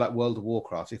when I play like World of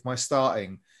Warcraft, if my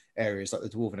starting area is like the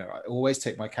Dwarven area, I always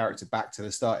take my character back to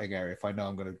the starting area if I know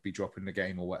I'm going to be dropping the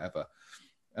game or whatever.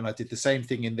 And I did the same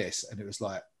thing in this, and it was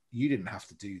like, you didn't have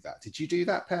to do that. Did you do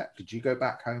that, Pet? Did you go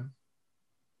back home?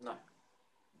 No.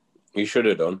 You should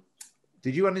have done.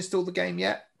 Did you uninstall the game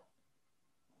yet?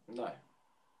 No.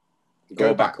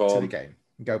 Go back to the game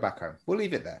and go back home. We'll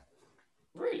leave it there.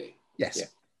 Really? Yes. Yeah.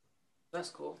 That's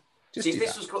cool. Just see, if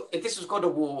this was God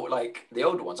of War, like the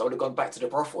older ones, I would have gone back to the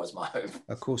brothel as my home.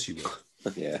 Of course you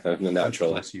would. Yeah,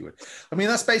 naturally. Of course you would. I mean,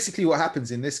 that's basically what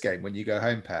happens in this game when you go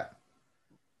home, Pat.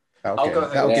 That'll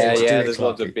there's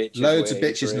loads of bitches. Loads of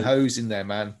bitches and hoes in there,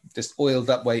 man. Just oiled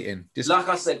up waiting. Just like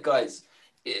I said, guys,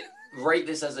 rate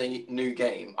this as a new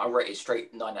game. I rate it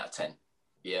straight 9 out of 10.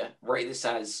 Yeah. Rate this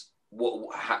as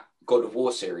God of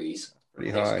War series.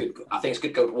 Pretty high. I think it's a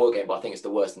good God of War game, but I think it's the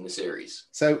worst in the series.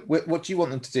 So, what do you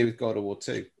want them to do with God of War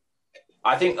 2?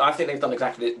 I think they've done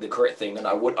exactly the correct thing, and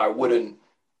I wouldn't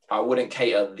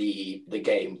cater the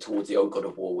game towards the old God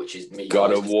of War, which is me.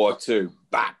 God of War 2,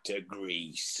 back to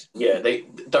Greece. Yeah, they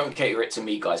don't cater it to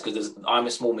me, guys, because I'm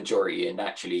a small majority, and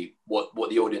actually, what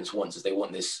the audience wants is they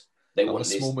want this.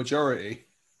 Small majority.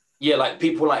 Yeah, like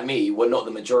people like me were not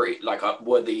the majority. Like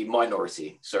were the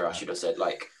minority. Sorry, I should have said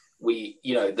like.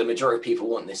 The majority of people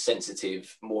want this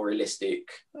sensitive, more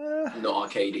realistic, not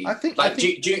arcadey. I think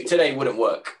Duke today wouldn't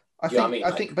work. I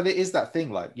think, but it is that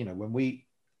thing, like when we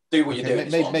do what you're doing.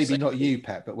 Maybe not you,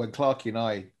 Pet, but when Clarky and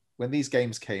I, when these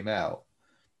games came out,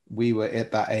 we were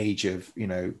at that age of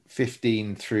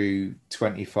 15 through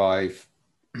 25.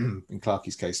 In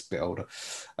Clarky's case, a bit older.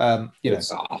 And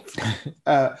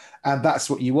that's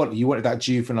what you want. You wanted that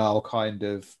juvenile kind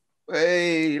of.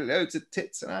 Hey, loads of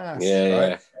tits and ass.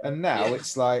 Yeah. And now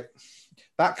it's like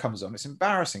that comes on. It's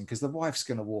embarrassing because the wife's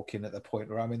going to walk in at the point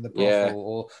where I'm in the brothel,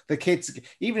 or the kids.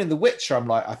 Even in The Witcher, I'm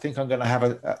like, I think I'm going to have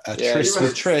a tryst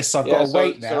with Triss. I've got to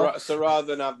wait now. So rather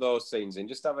than have those scenes in,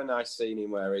 just have a nice scene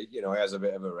in where he has a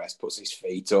bit of a rest, puts his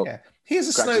feet up. Yeah, here's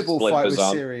a snowball fight with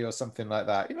Siri or something like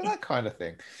that. That kind of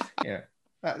thing.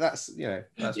 That's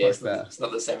much better. It's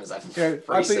not the same as that.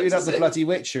 I booted up the bloody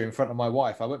Witcher in front of my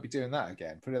wife. I won't be doing that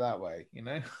again. Put it that way,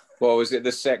 Well, was it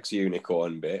the sex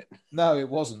unicorn bit? No, it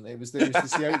wasn't. It was the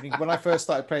opening. When I first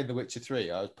started playing The Witcher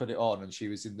 3, I put it on and she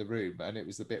was in the room, and it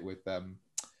was the bit with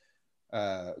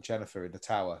Jennifer in the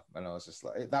tower, and I was just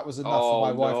like, that was enough for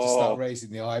my wife to start raising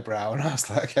the eyebrow, and I was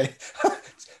like, okay,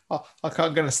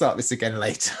 I'm going to start this again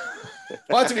later.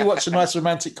 Why don't we watch a nice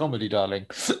romantic comedy, darling?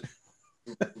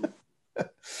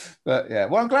 But yeah,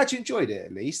 well, I'm glad you enjoyed it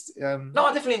at least. No,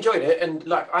 I definitely enjoyed it, and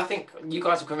like I think you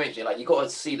guys have convinced me. Like you got to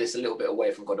see this a little bit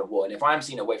away from God of War, and if I'm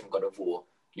seeing away from God of War,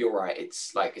 you're right.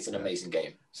 It's an amazing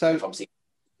game. So if I'm seeing...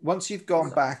 once you've gone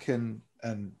back and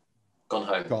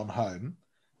gone home,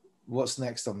 what's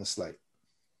next on the slate?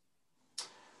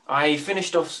 I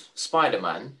finished off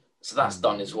Spider-Man, so that's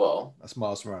done as well. That's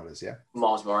Miles Morales, yeah.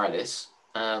 Miles Morales,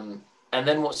 and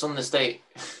then what's on the slate?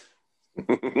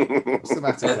 What's the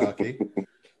matter, Clarky?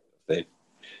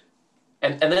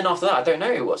 And then after that, I don't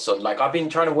know what's on. Like I've been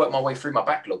trying to work my way through my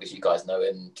backlog, as you guys know,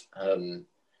 and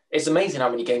it's amazing how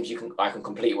many games I can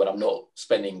complete when I'm not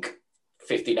spending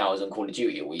 15 hours on Call of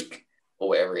Duty a week or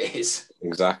whatever it is.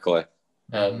 Exactly.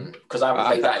 Because I haven't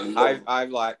played that in long.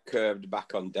 I've like curved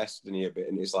back on Destiny a bit,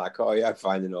 and it's like, I'm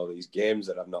finding all these games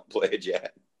that I've not played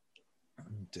yet.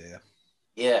 Oh dear.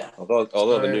 Yeah.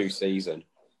 Although the new season.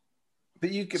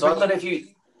 But I don't know if do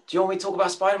you want me to talk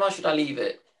about Spider-Man or should I leave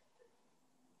it?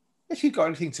 If you've got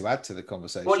anything to add to the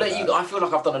conversation. Well, I feel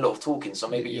like I've done a lot of talking, so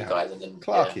maybe you guys and then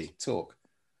Clarky, talk.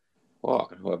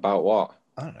 What? About what?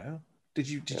 I don't know.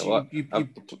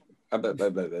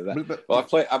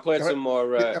 I played some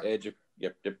more Age of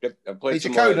Age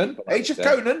of Conan. Age of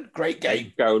Conan, great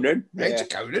game. Age of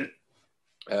Conan.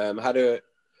 Had to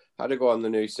go on the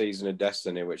new season of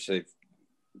Destiny, which they've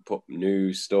put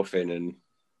new stuff in and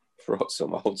brought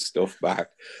some old stuff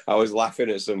back. I was laughing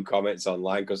at some comments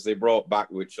online because they brought back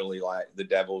literally like the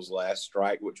Devil's Lair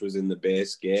strike, which was in the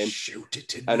base game. Shoot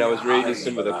it in and I was reading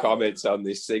some of the comments on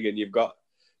this thing, and you've got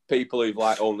people who've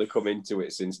like only come into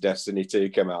it since Destiny 2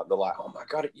 came out, they're like, "Oh my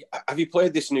god, have you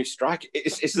played this new strike?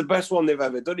 It's the best one they've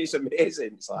ever done. It's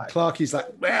amazing." It's like Clarky's like,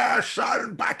 "Yeah,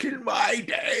 son, back in my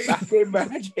day." back in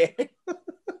my day.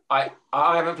 I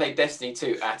haven't played Destiny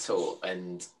 2 at all,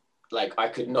 and like I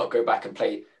could not go back and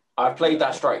play. I've played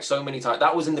that strike so many times.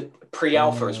 That was in the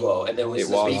pre-alpha as well, and there was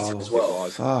the beta as well.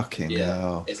 Fucking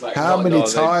hell! It's like how many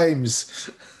times?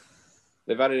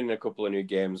 They've added in a couple of new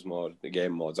game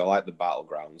modes. I like the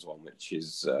Battlegrounds one, which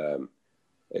is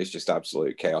it's just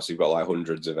absolute chaos. You've got like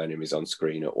hundreds of enemies on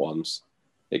screen at once.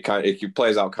 It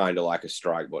plays out kind of like a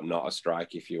strike, but not a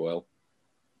strike, if you will.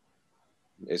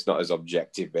 It's not as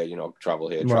objective, but travel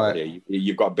here, here.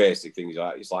 You've got basic things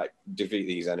like it's like defeat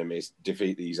these enemies,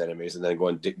 and then go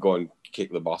and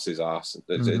kick the boss's ass.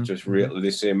 It's just real.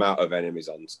 This amount of enemies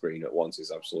on screen at once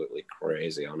is absolutely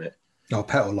crazy on it. Oh,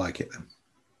 Pet will like it then.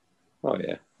 Oh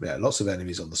yeah, lots of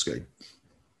enemies on the screen.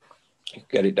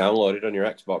 Get it downloaded on your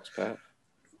Xbox, Pet.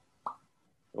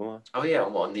 Come on. Oh yeah,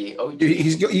 I'm on the. Oh,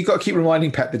 you got to keep reminding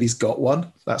Pet that he's got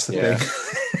one. That's the thing.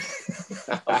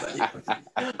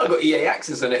 I've got EA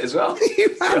access on it as well.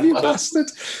 You have, you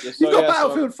bastard. You've got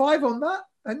Battlefield 5 on that,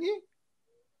 haven't you?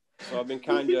 So I've been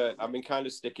kind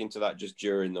of sticking to that just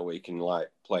during the week and like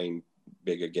playing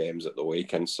bigger games at the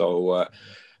weekend. So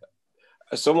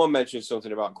someone mentioned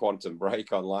something about Quantum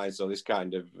Break online, so this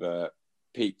kind of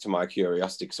piqued my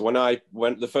curiosity. So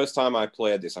when the first time I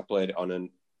played this, I played it on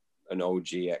an OG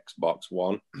Xbox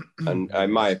One, and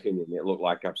in my opinion, it looked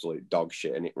like absolute dog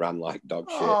shit, and it ran like dog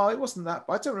shit. Oh, it wasn't that.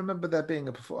 I don't remember there being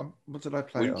a performance. What did I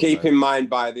play? Keep in mind,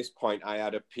 by this point, I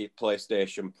had a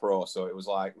PlayStation Pro, so it was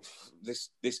like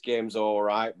this game's all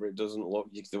right, but it doesn't look.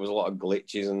 There was a lot of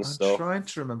glitches and stuff. I'm trying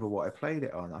to remember what I played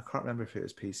it on. I can't remember if it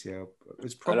was PC or it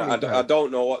was probably. I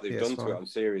don't know what they've done to it on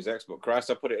Series X, but Christ,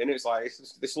 I put it in. It's like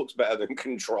this looks better than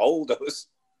Control does.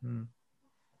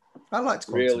 I liked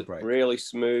Quantum Break. Really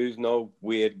smooth, no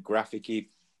weird graphic-y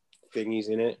thingies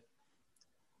in it.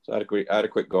 So I had a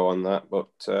quick go on that, but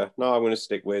no, I'm going to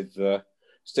stick with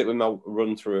my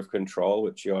run through of Control,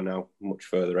 which you're now much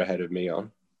further ahead of me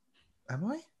on. Am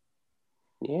I?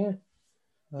 Yeah.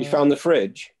 You found the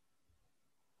fridge?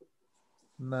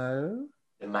 No.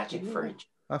 The magic fridge.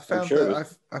 I found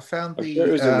the.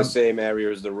 It was in the same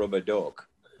area as the rubber duck.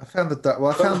 I found the duck.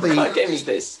 Well, I found the. What game is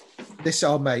this? This,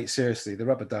 oh mate, seriously, the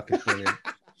rubber duck is brilliant.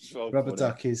 So rubber funny.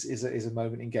 duck is a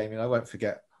moment in gaming. I won't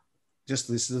forget. Just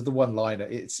this is the one liner.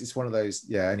 It's one of those.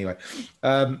 Yeah. Anyway,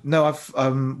 no, I've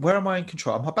where am I in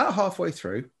Control? I'm about halfway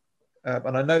through,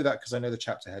 and I know that because I know the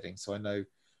chapter heading, so I know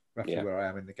roughly where I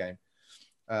am in the game.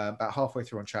 About halfway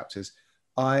through on chapters.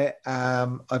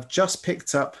 I've just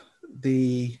picked up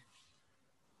the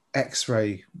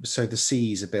X-ray, so the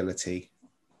C's ability.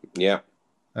 Yeah.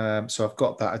 So I've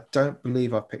got that. I don't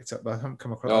believe I've picked up. I haven't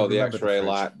come across. Oh, the X-ray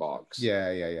light box.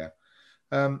 Yeah.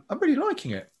 I'm really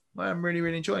liking it. I'm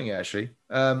really enjoying it. Actually,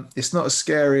 it's not as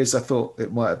scary as I thought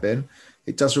it might have been.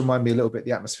 It does remind me a little bit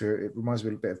the atmosphere. It reminds me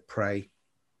a little bit of Prey,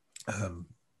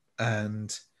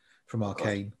 and from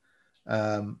Arcane.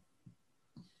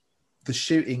 The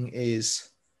shooting is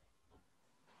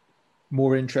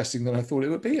more interesting than I thought it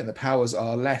would be, and the powers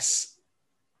are less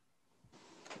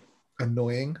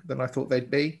annoying than I thought they'd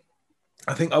be.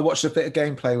 I think I watched a bit of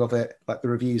gameplay of it, like the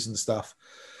reviews and stuff,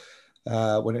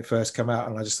 when it first came out,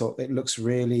 and I just thought it looks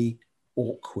really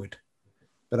awkward.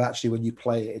 But actually, when you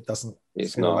play it, it doesn't.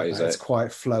 It's not, like is that. it? It's quite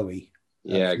flowy.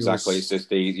 Yeah, exactly. It's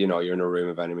just you're in a room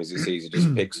of enemies. It's easy to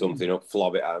just pick something up,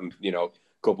 flob it at them.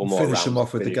 Couple more finish rounds, them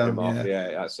off with the gun.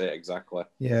 Yeah, that's it exactly.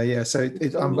 Yeah. So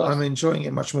I'm enjoying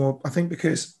it much more. I think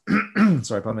because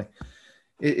sorry, pardon me.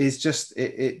 It just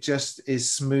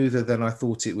is smoother than I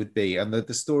thought it would be, and the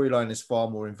storyline is far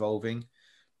more involving.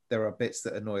 There are bits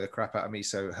that annoy the crap out of me,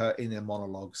 so her inner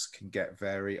monologues can get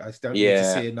very. I don't need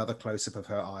to see another close up of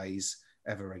her eyes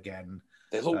ever again.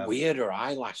 They look weird. Her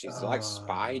eyelashes are like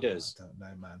spiders. I don't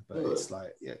know, man, but it's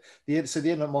like So the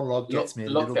inner monologue gets me a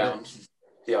little bit.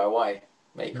 DIY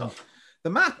makeup. The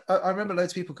map. I remember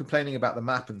loads of people complaining about the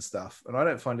map and stuff, and I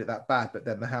don't find it that bad. But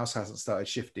then the house hasn't started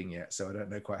shifting yet, so I don't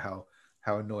know quite how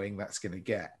annoying that's going to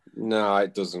get. No,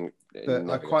 it doesn't. But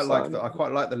I quite like that. I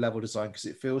quite like the level design because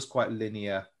it feels quite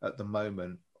linear at the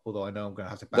moment. Although I know I'm going to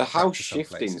have to. The house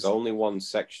shifting is only one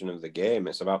section of the game.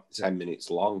 It's about 10 minutes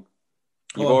long.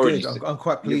 I'm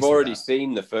quite pleased. You've already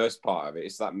seen the first part of it.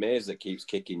 It's that maze that keeps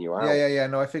kicking you out. Yeah.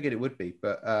 No, I figured it would be,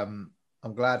 but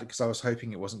I'm glad because I was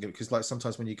hoping it wasn't good. Because like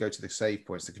sometimes when you go to the save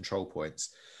points, the control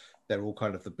points, they're all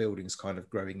kind of the buildings kind of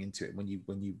growing into it. When you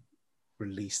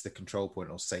release the control point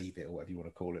or save it or whatever you want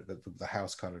to call it, the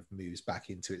house kind of moves back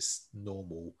into its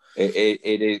normal. It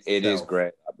is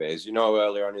great, that bit. You know,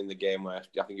 earlier on in the game where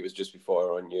I think it was just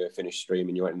before when you finished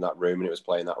streaming, you went in that room and it was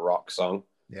playing that rock song.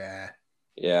 Yeah,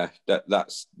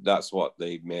 that's what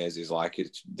the maze is like.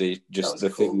 It's the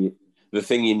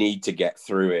thing you need to get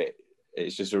through it.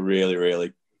 It's just a really,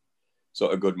 really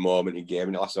sort of good moment in game,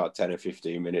 and it lasts about 10 or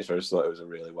 15 minutes. I just thought it was a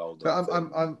really well done. But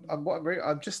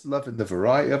I'm just loving the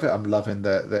variety of it. I'm loving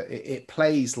that it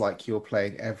plays like you're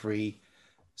playing every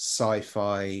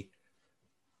sci-fi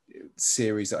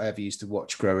series that I ever used to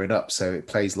watch growing up. So it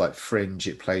plays like Fringe,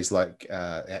 it plays like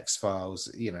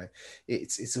X-Files. You know,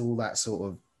 it's all that sort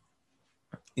of,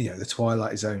 you know, the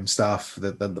Twilight Zone stuff,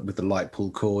 with the light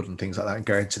pull cord and things like that, and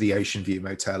going to the Ocean View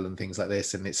Motel and things like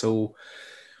this. And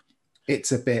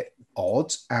it's a bit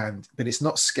odd, but it's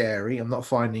not scary. I'm not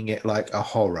finding it like a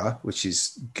horror, which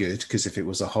is good, because if it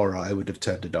was a horror, I would have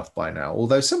turned it off by now.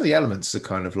 Although some of the elements are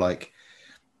kind of like,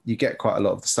 you get quite a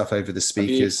lot of the stuff over the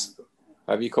speakers.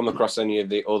 Have you come across any of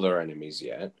the other enemies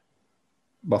yet?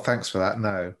 Well, thanks for that.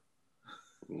 No.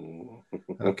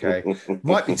 Okay.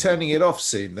 Might be turning it off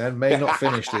soon then. May not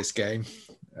finish this game.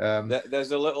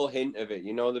 There's a little hint of it.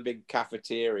 You know the big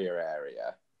cafeteria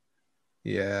area?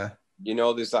 Yeah. You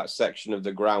know there's that section of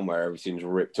the ground where everything's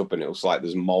ripped up and it looks like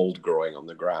there's mold growing on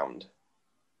the ground?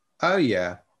 Oh,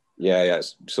 yeah. Yeah,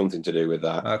 it's something to do with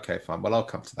that. Okay, fine. Well, I'll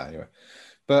come to that anyway.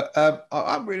 But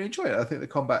I'm really enjoying it. I think the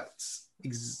combat's,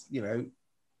 you know,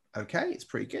 okay, it's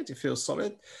pretty good. It feels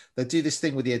solid. They do this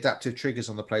thing with the adaptive triggers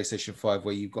on the PlayStation 5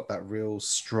 where you've got that real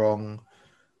strong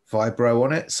vibro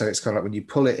on it. So it's kind of like when you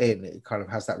pull it in, it kind of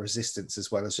has that resistance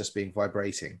as well as just being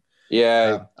vibrating.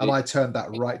 Yeah. And I turned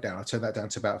that right down. I turned that down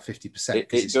to about 50%.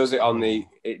 It does it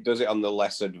on the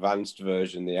less advanced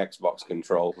version the Xbox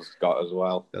control has got as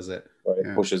well. Does it? Where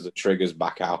it pushes the triggers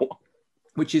back out.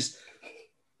 Which is,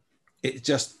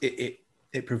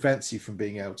 it prevents you from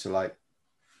being able to like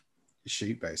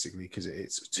shoot basically, because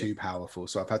it's too powerful.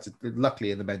 So I've had to,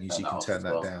 luckily in the menus you can turn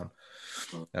that down.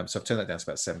 So I've turned that down to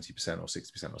about 70% or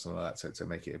 60% or something like that, to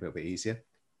make it a little bit easier.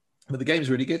 But the game's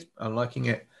really good. I'm liking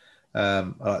it. I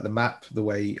like the map, the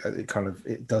way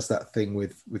it does that thing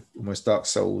with almost Dark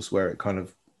Souls, where it kind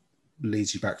of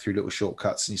leads you back through little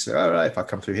shortcuts, and you say, all right, if I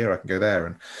come through here I can go there,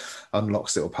 and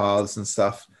unlocks little paths and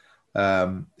stuff.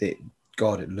 It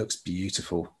looks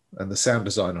beautiful. And the sound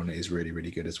design on it is really,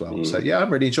 really good as well. So yeah, I'm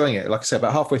really enjoying it. Like I said,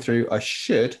 about halfway through, I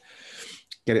should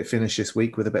get it finished this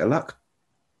week with a bit of luck.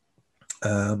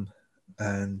 And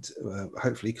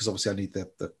hopefully, because obviously I need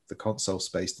the console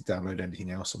space to download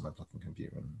anything else on my fucking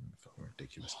computer.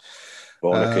 Ridiculous.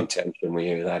 Born of contention with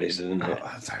you, that is, isn't it?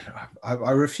 I don't know.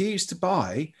 I refuse to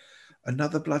buy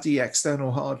another bloody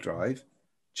external hard drive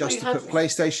just to put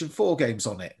PlayStation 4 games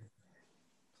on it.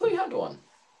 I thought you had one.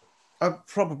 I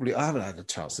haven't had a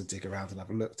chance to dig around and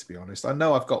have a look, to be honest. I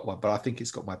know I've got one, but I think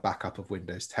it's got my backup of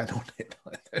Windows 10 on it.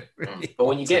 But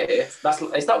when you get it, is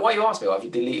that why you asked me? Why have you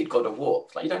deleted God of War?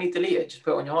 Like, you don't need to delete it, just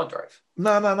put it on your hard drive.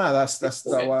 No. That's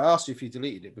why I asked you if you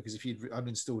deleted it, because if you'd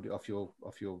uninstalled it off your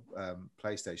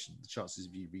PlayStation, the chances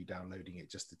of you re-downloading it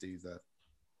just to do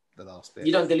the last bit.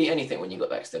 You don't delete anything when you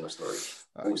got that external storage.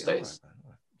 All stays.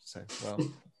 Right. So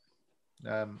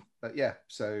well, but yeah.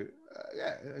 So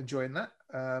yeah, enjoying that.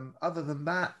 Other than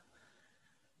that,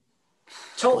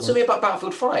 talk to me about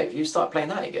Battlefield 5. You start playing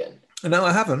that again? No,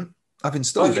 I haven't. I've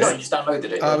installed it. You just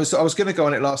downloaded it. I was going to go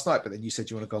on it last night, but then you said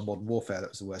you want to go on Modern Warfare.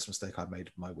 That was the worst mistake I made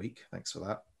of my week. Thanks for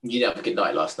that. You didn't have a good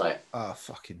night last night.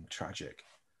 Fucking tragic.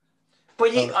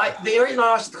 But the reason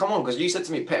I asked you to come on, because you said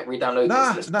to me, Pep, re-download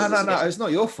this. No. It's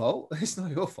not your fault. It's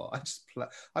not your fault.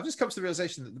 I've just come to the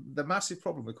realization that the massive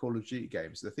problem with Call of Duty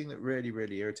games, the thing that really,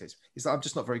 really irritates me, is that I'm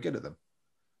just not very good at them.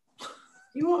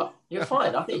 You are. You're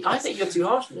fine. I think you're too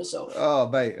harsh on yourself. Oh,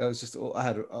 mate, I was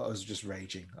just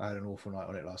raging. I had an awful night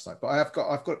on it last night. But I've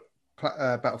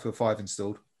got Battlefield 5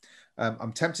 installed.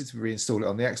 I'm tempted to reinstall it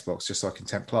on the Xbox just so I can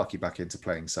tempt Clarky back into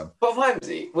playing some. But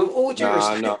Vimesy, with all due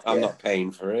respect, I'm not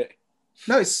paying for it.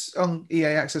 No, it's on EA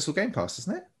Access or Game Pass,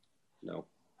 isn't it? No.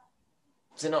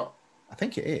 Is it not? I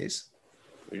think it is.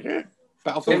 Yeah.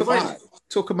 Battlefield 5.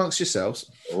 Talk amongst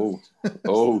yourselves. Oh.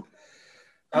 What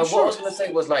I was going to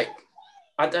say was like,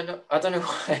 I don't know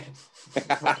why.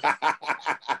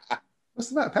 What's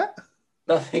the matter, Pat?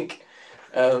 Nothing.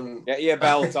 Get your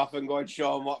belt off and go and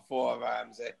show them what for,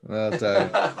 Ramsey. Well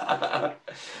done.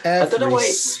 Every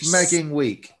smegging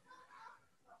week.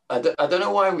 I don't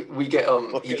know why we get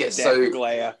you get so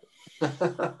glare.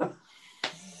 I'm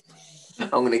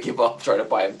gonna give up trying to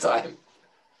buy him time.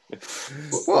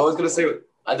 What I was gonna say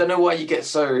I don't know why you get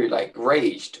so like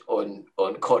raged on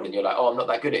COD and you're like, oh, I'm not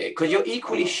that good at it, because you're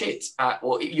equally shit at,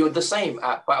 well, you're the same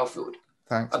at Battlefield.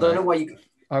 Thanks. I don't mate. know why you.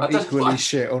 I'm equally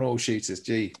shit on all shooters.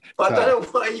 Gee, But I don't know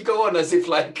why you go on as if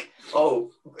like,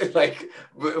 oh, like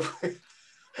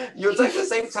you're like the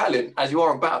same talent as you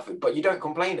are on Battlefield, but you don't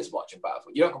complain as much on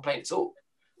Battlefield. You don't complain at all.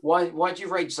 Why do you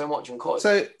rage so much on COD?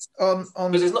 So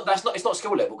because it's not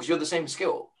skill level, because you're the same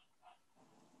skill.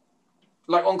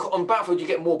 Like on Battlefield, you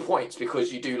get more points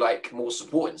because you do like more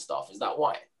supporting stuff. Is that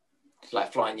why?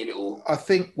 Like flying your little. I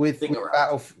think with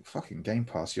Battle fucking Game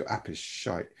Pass, your app is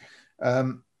shite.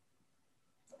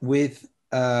 With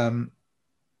like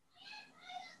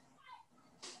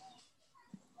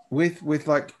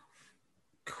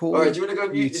cool. All right, do you want to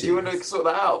go? Do you want to sort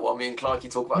that out while me and Clarky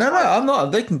talk about? No, I'm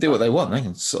not. They can do what they want. They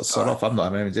can sort off. I'm not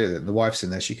having anything to do with it. The wife's in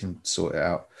there; she can sort it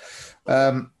out.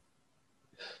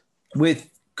 With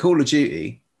Call of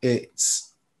Duty,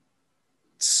 it's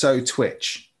so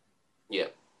Twitch. Yeah.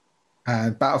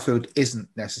 And Battlefield isn't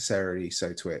necessarily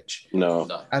so Twitch. No.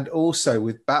 And also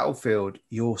with Battlefield,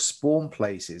 your spawn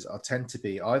places tend to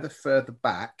be either further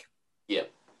back. Yeah.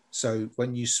 So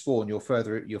when you spawn, you're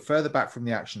further back from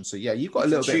the action. So yeah, you've got a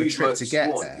little bit of a trick to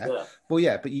get there. Yeah. Well,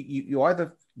 yeah, but you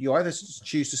either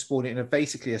choose to spawn it in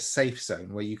basically a safe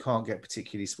zone where you can't get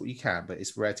particularly spawn. You can, but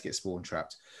it's rare to get spawn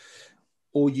trapped.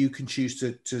 Or you can choose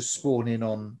to spawn in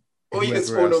on. Or you can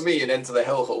spawn on me and enter the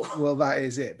hellhole. Well, that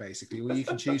is it, basically. Well, you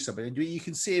can choose somebody. And you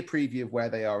can see a preview of where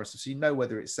they are, so you know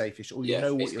whether it's safe-ish, or you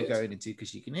know what you're going into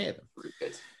because you can hear them.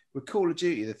 Good. With Call of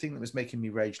Duty, the thing that was making me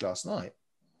rage last night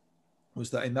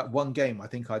was that in that one game, I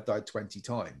think I died 20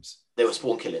 times. They were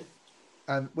spawn killing.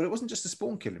 And, well, it wasn't just a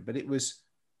spawn killing, but it was...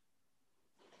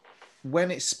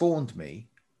 When it spawned me,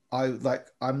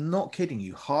 I'm not kidding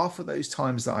you, half of those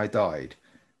times that I died,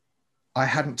 I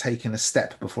hadn't taken a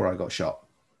step before I got shot.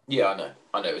 Yeah,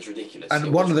 I know. It's ridiculous.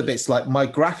 And one of the bits, like my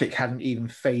graphic hadn't even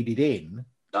faded in.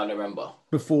 I remember.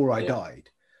 Before I died.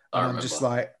 And I'm just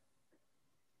like,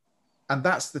 and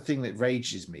that's the thing that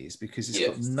rages me, is because it's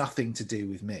got nothing to do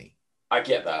with me. I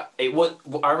get that.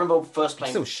 I remember first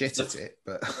playing. I'm still shit at it,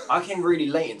 but I came really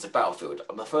late into Battlefield.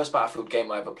 The first Battlefield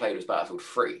game I ever played was Battlefield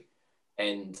 3.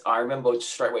 And I remember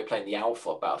straight away playing the alpha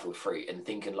of Battlefield 3 and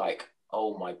thinking like,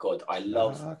 oh my God, I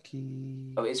love...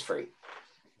 Lucky. Oh, it is free.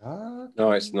 Lucky.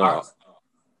 No, it's not.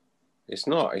 It's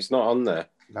not. It's not on there.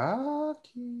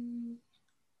 Lucky.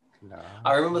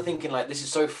 I remember thinking like, this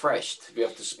is so fresh to be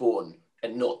able to spawn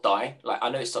and not die. Like, I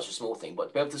know it's such a small thing, but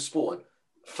to be able to spawn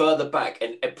further back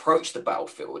and approach the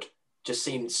battlefield just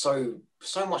seemed so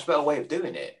much better way of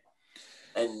doing it.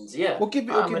 And yeah. Well, give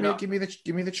me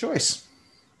the choice.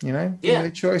 You know, give me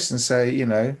the choice and say, you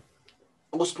know,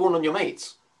 we'll spawn on your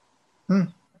mates.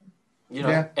 You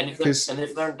know, and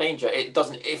if they're in danger, it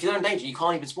doesn't. If they're in danger, you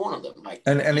can't even spawn on them. Like,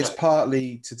 and it's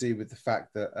partly to do with the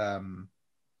fact that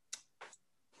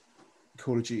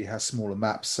Call of Duty has smaller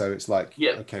maps, so it's like,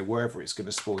 okay, wherever it's going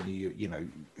to spawn you know,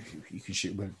 you can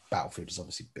shoot. When Battlefield is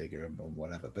obviously bigger and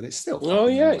whatever, but it's still. Oh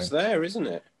yeah, annoying. It's there, isn't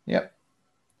it? Yep.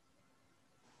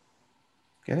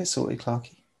 Get it sorted,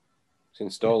 Clarky. It's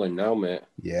installing now, mate.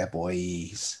 Yeah,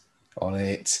 boys, on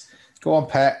it. Go on,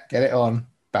 Pet. Get it on.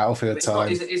 Battlefield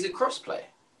time. Is it crossplay?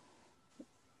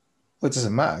 Well, it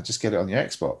doesn't matter. Just get it on your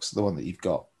Xbox, the one that you've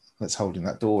got that's holding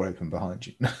that door open behind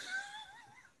you.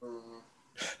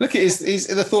 Look at his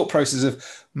the thought process of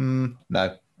no.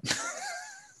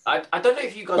 I don't know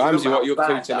if you guys remember what you're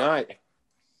up to tonight.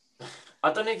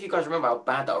 I don't know if you guys remember how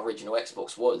bad that original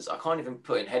Xbox was. I can't even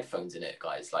put in headphones in it,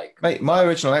 guys. Like, mate, my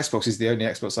original Xbox is the only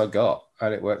Xbox I got,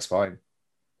 and it works fine.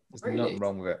 There's really? nothing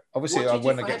wrong with it. Obviously,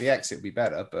 when I get the X, it'll be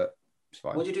better, but it's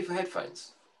fine. What do you do for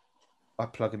headphones? I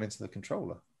plug them into the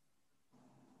controller.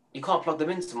 You can't plug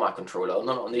them into my controller,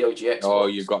 not on the OG Xbox. Oh,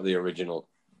 you've got the original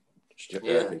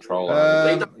controller.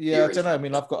 I don't know. I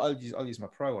mean, I'll use my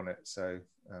Pro on it, so.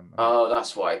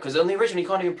 That's why. Because on the original, you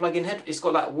can't even plug in It's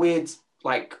got that weird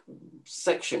like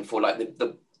section for like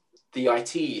the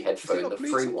IT headphone, the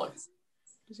free one.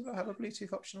 Does it not have a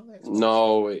Bluetooth option on it?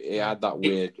 No, it had that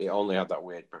weird. It only had that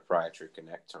weird proprietary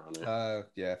connector on it. Oh,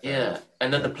 yeah. Yeah, enough.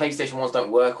 And then the PlayStation ones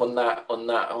don't work on that.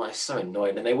 Oh, it's so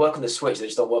annoying. And they work on the Switch. They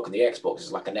just don't work on the Xbox.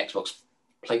 It's like an Xbox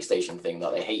PlayStation thing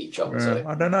that they hate each other. So.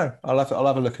 I don't know. I'll have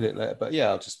a look at it later. But yeah,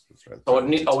 I'll just. I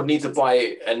would need to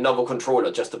buy another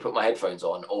controller just to put my headphones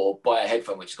on, or buy a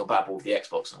headphone which is compatible with the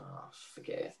Xbox. Oh,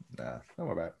 forget it. Nah, don't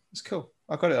worry about it. It's cool.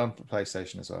 I got it on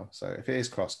PlayStation as well. So if it is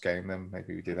cross game, then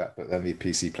maybe we do that. But then the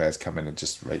PC players come in and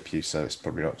just rape you, so it's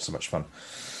probably not so much fun.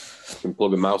 You can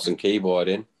plug a mouse and keyboard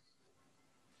in.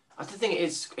 I don't think it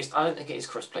is. I don't think it is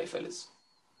crossplay, fellas.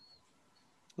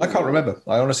 I can't remember.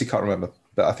 I honestly can't remember.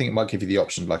 but I think it might give you the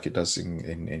option like it does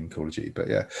in Call of Duty. But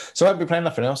yeah, so I haven't been playing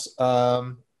nothing else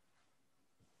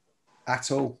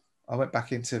at all. I went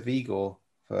back into Vigor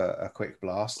for a quick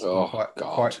blast. Oh,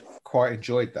 quite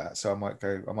enjoyed that. So I might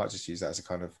just use that as a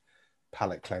kind of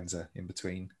palate cleanser in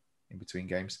between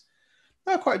games.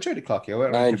 No, I quite enjoyed it,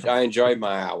 Clarky. I enjoyed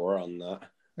my hour on that.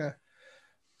 Yeah.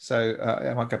 So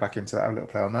I might go back into that, have a little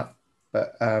play on that.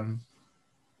 But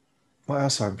what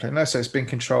else have I been playing? No, so it's been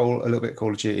Control, a little bit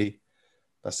Call of Duty.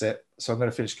 That's it. So I'm going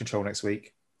to finish Control next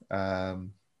week.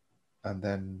 And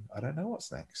then I don't know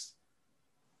what's next.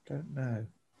 Don't know.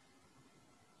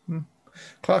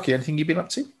 Clarky, anything you've been up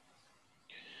to?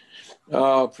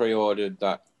 Oh, pre-ordered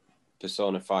that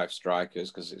Persona 5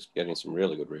 Strikers because it's getting some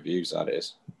really good reviews, that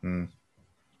is.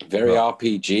 Very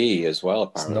RPG as well,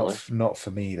 apparently. It's not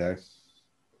for me, though.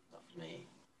 Not for me.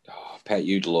 Oh, Pet,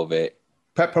 you'd love it.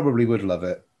 Pet probably would love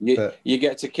it. You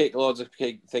get to kick loads of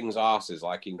things' asses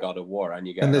like in God of War,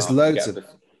 and there's loads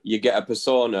you get a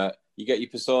Persona. You get your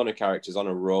Persona characters on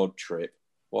a road trip.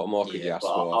 What more could you ask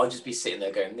for? I'll just be sitting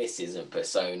there going, "This isn't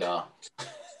Persona."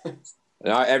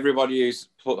 Now, everybody who's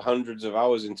put hundreds of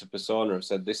hours into Persona have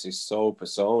said this is so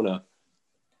Persona.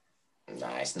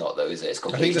 Nah, it's not though, is it? It's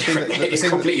completely different. It's a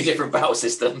completely different battle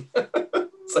system,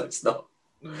 so it's not.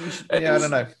 Yeah, I don't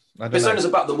know. Persona's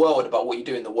about the world, about what you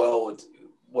do in the world.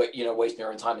 Wasting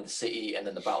your own time in the city, and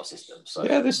then the battle system. So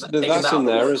yeah, that's in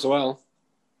there as well.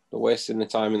 The wasting the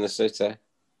time in the city.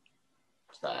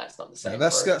 Nah, it's not the same.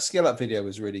 That skill up video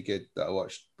was really good that I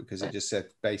watched because it just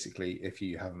said basically if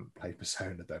you haven't played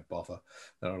Persona, don't bother.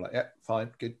 And I'm like, yeah,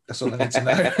 fine, good. That's all I need to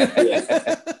know.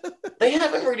 They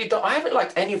haven't really done. I haven't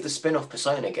liked any of the spin-off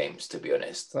Persona games, to be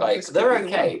honest. Like they're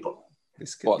okay, but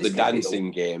the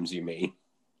dancing games you mean?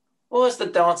 Well, it's the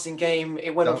dancing game.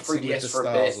 It went Dancing on 3DS for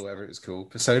a bit. Or whatever it was called.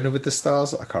 Persona with the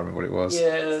Stars? I can't remember what it was.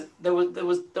 Yeah, there was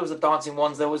the dancing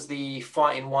ones. There was the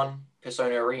fighting one,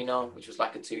 Persona Arena, which was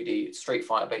like a 2D Street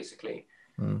Fighter, basically.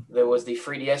 There was the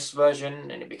 3DS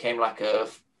version, and it became like a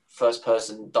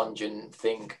first-person dungeon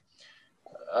thing.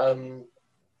 Then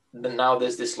now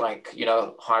there's this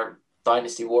high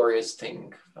Dynasty Warriors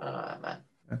thing. Man,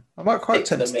 I might quite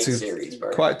tempted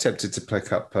to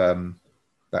pick up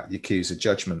that Yakuza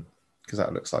Judgment. Because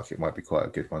that looks like it might be quite a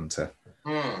good one to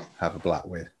have a black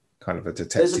with, kind of a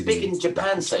detective. There's a big in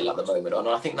Japan sale at the moment, and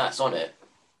I think that's on it.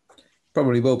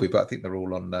 Probably will be, but I think they're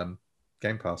all on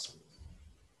Game Pass.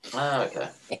 Ah, okay.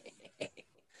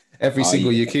 Every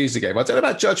single Yakuza game. I don't know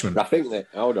about Judgment. I think that.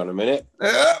 Hold on a minute.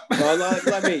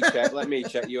 Let me check. Let me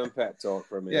check. You and Pep talk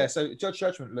for a minute. Yeah. So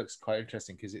Judgment looks quite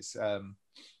interesting because it's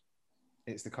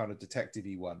the kind of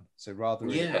detective-y one. So rather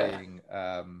than it being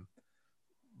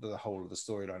the whole of the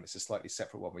storyline, it's a slightly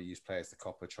separate one where you play as the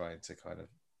copper trying to kind of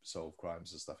solve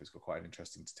crimes and stuff. It's got quite an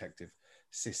interesting detective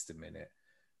system in it.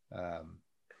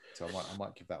 So I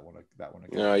might give that one a go.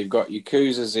 No, you've got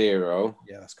Yakuza 0.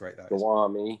 Yeah, that's great. That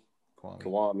Kiwami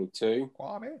 2.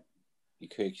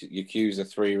 Yakuza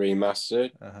 3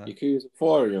 remastered. Yakuza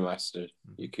 4 remastered.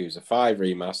 Yakuza 5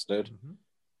 remastered.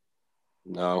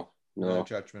 No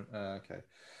Judgment. Okay.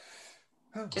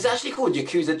 Is it actually called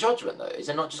Yakuza Judgment though? Is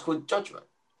it not just called Judgment?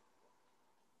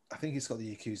 I think it's got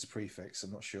the Yakuza prefix.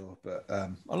 I'm not sure, but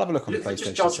I'll have a look on the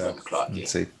PlayStation. Just Judgment, Clarky.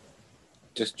 Let's see.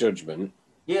 Just Judgment.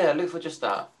 Yeah, look for just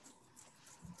that.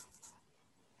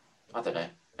 I don't know.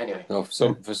 Anyway. No,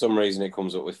 for some reason it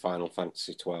comes up with Final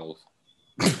Fantasy 12.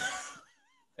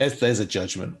 There's a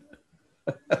Judgment.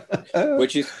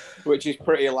 which is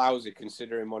pretty lousy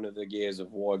considering one of the Gears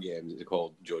of War games is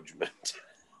called Judgment.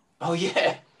 Oh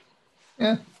yeah.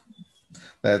 Yeah.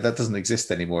 That doesn't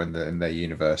exist anymore in their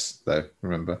universe, though.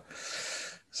 Remember,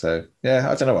 so yeah,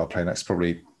 I don't know what I'll play next.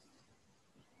 Probably,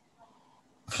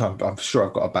 I'm sure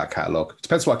I've got a back catalogue.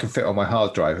 Depends what I can fit on my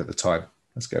hard drive at the time.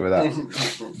 Let's go with that,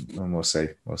 and we'll see.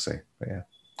 But yeah,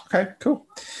 okay, cool.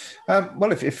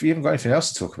 Well, if you haven't got anything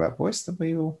else to talk about, boys, then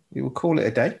we will call it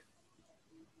a day.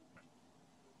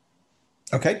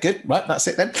 Okay, good. Right, that's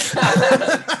it then.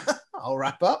 I'll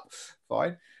wrap up.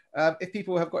 Fine. If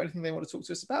people have got anything they want to talk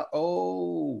to us about,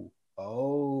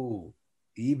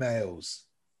 emails.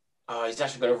 Oh, he's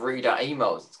actually going to read out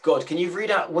emails. God, can you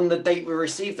read out when the date we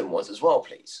received them was as well,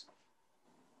 please?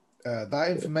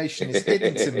 That information is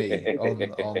hidden to me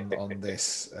on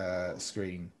this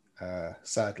screen.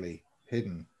 Sadly,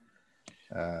 hidden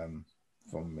from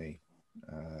me.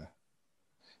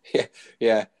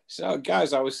 Yeah. So,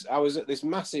 guys, I was at this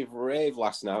massive rave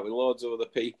last night with loads of other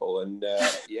people, and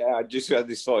I just had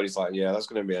this thought. It's like, yeah, that's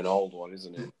going to be an old one,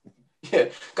 isn't it? Yeah,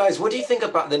 guys, what do you think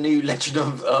about the new Legend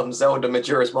of Zelda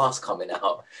Majora's Mask coming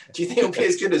out? Do you think it'll be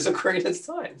as good as Ocarina of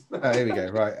Time? Here we go.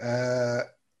 Right.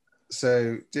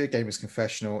 So, dear Gamers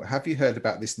Confessional, have you heard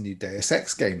about this new Deus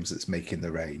Ex games that's making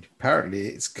the raid? Apparently,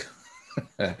 it's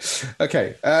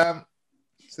okay. So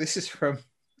this is from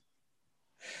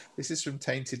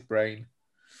Tainted Brain.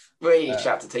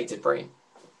 Shout to Tainted Brain.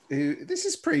 This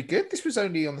is pretty good. This was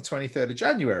only on the 23rd of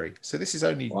January, so this is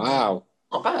only wow,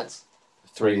 not bad.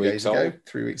 3 weeks ago.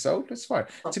 3 weeks old. That's fine.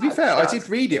 Not To be bad. fair, I Shout did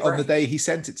to read it Tainted on the Brain. day he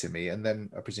sent it to me, and then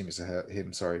I presume it's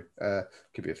him. Sorry,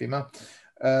 could be a female.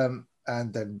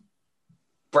 And then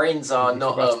Brains are we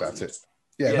not forgot about it.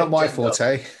 Yeah, yeah, not my gender.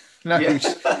 forte. No, Yeah.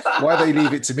 why they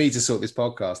leave it to me to sort this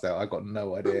podcast out? I got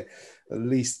no idea. The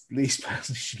least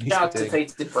person should Shout out to doing.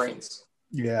 Tainted Brains.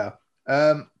 Yeah.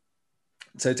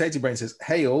 So Tainted Brain says,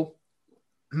 "Hey all,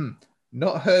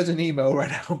 not heard an email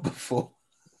read out before,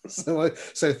 so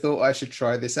thought I should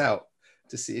try this out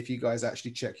to see if you guys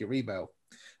actually check your email."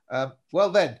 Well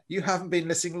then, you haven't been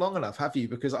listening long enough, have you?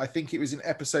 Because I think it was in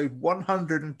episode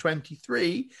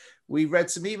 123 we read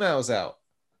some emails out.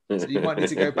 So you might need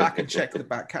to go back and check the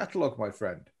back catalogue, my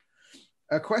friend.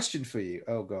 A question for you.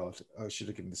 Oh God, I should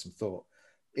have given this some thought.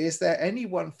 Is there any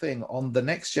one thing on the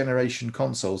next generation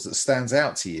consoles that stands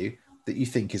out to you that you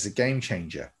think is a game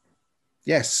changer?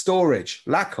 Yes, storage.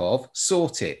 Lack of,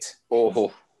 sort it.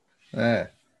 Oh, Yeah.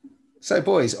 So,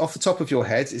 boys, off the top of your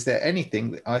heads, is there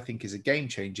anything that I think is a game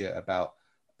changer about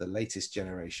the latest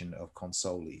generation of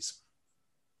consoles?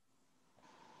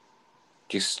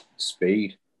 just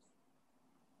speed.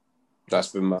 That's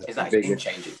been my Is that a game biggest.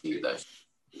 changer for you though?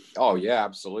 Oh yeah,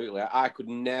 absolutely. I could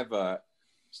never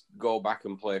go back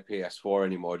and play PS4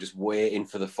 anymore. Just waiting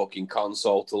for the fucking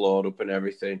console to load up and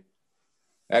everything.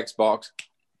 Xbox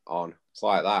on. It's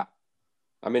like that.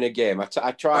 I'm in a game. I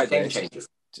tried Game it. changer.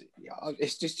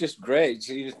 It's just great.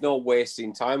 There's no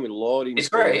wasting time with loading. It's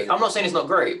great. I'm not saying it's not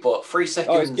great, but 3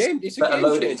 seconds It's a better game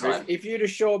loading changer. time. If you'd have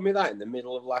showed me that in the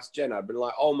middle of last gen, I'd been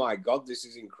like, "Oh my god, this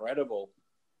is incredible."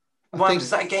 Is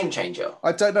that a game changer?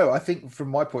 I don't know. I think from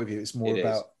my point of view, it's more It is.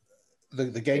 about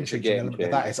the game It's a changing game element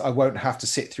of that is I won't have to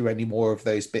sit through any more of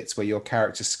those bits where your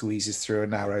character squeezes through a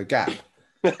narrow gap.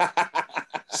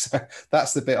 So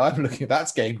that's the bit I'm looking at.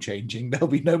 That's game changing. There'll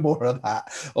be no more of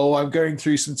that. Oh, I'm going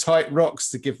through some tight rocks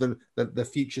to give the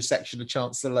future section a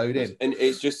chance to load in. And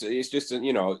it's just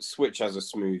Switch has a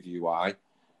smooth UI.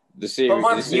 The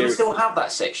But series, you still have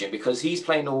that section because he's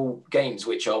playing all games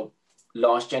which are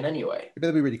last gen anyway.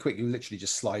 It'll be really quick. You literally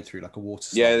just slide through like a water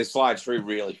slide. yeah, they slide through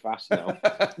really fast now.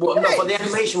 Well, no, but the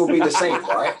animation will be the same,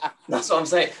 right? That's what I'm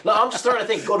saying. Like, I'm just trying to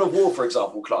think. God of War, for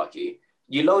example, Clarky,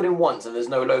 you load in once and there's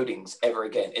no loadings ever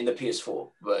again in the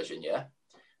PS4 version, yeah?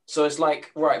 So it's like,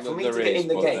 right, for me to get in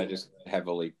the game. They're just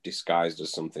heavily disguised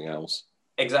as something else.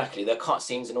 Exactly, the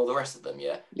cutscenes and all the rest of them,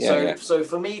 yeah? Yeah. So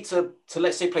for me to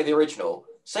let's say play the original,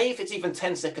 say if it's even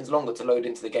 10 seconds longer to load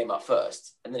into the game at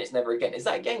first, and then it's never again, is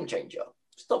that a game changer?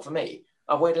 It's not for me.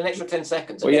 I've waited an extra 10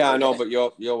 seconds. Well, yeah, I know, but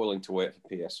you're willing to wait for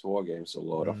PS4 games to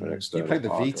load off an external. You play the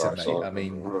hard Vita, drive, mate. so- I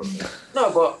mean,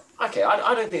 No, but okay,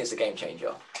 I don't think it's a game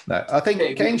changer. no. I think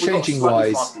Okay, game we've got changing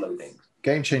slightly wise, fast loading.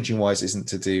 game changing wise isn't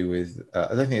to do with. I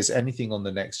don't think there's anything on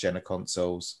the next gen of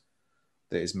consoles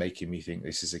that is making me think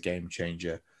this is a game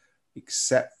changer,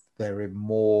 except there are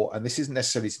more. And this isn't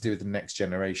necessarily to do with the next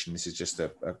generation. This is just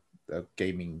a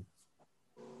gaming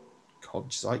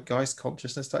zeitgeist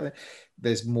consciousness type thing.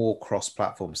 There's more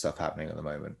cross-platform stuff happening at the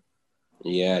moment.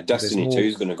 Yeah, Destiny 2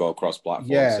 is going to go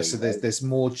cross-platform. Yeah, so there's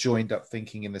more joined up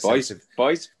thinking in the sense of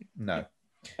no.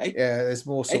 Hey. Yeah, there's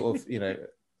more sort of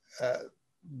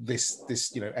this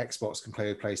Xbox can play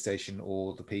with PlayStation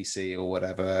or the PC or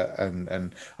whatever,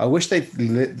 and I wish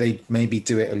they maybe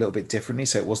do it a little bit differently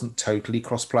so it wasn't totally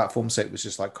cross-platform, so it was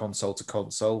just like console to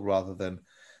console rather than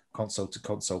console to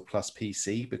console plus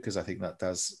PC, because I think that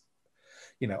does,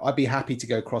 I'd be happy to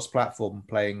go cross-platform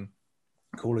playing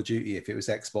Call of Duty if it was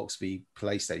Xbox v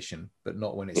PlayStation, but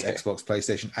not when it's Xbox,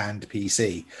 PlayStation, and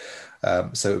PC.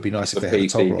 So it would be nice if they had a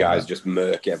toggle PC on guys that. just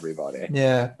murk everybody.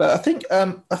 Yeah, but I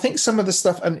think some of the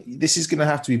stuff, and this is going to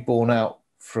have to be borne out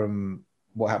from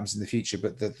what happens in the future,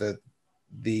 but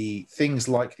the things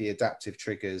like the adaptive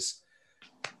triggers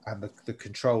and the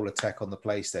controller tech on the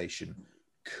PlayStation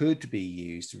could be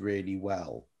used really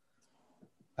well,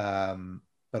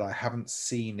 but I haven't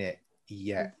seen it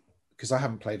yet because I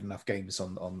haven't played enough games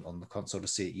on the console to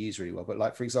see it used really well. But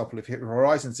like, for example, if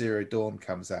Horizon Zero Dawn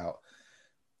comes out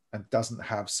and doesn't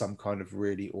have some kind of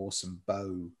really awesome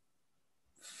bow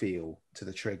feel to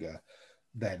the trigger,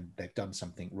 then they've done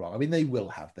something wrong. I mean, they will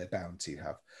have, they're bound to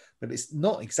have, but it's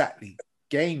not exactly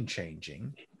game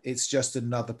changing. It's just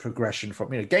another progression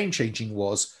from, game changing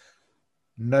was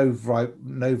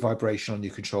no vibration on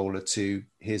your controller to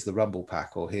here's the rumble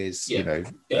pack or here's game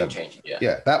changing.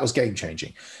 Yeah, that was game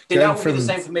changing. That would be the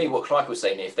same for me. What Clark was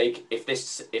saying, if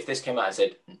this came out and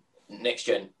said next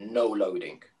gen no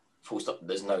loading, full stop,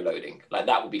 there's no loading, like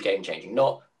that would be game changing.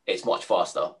 Not it's much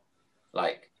faster.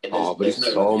 Like but it's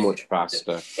so much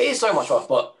faster. It is so much faster,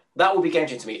 but that would be game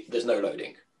changing to me. There's no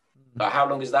loading. Like, how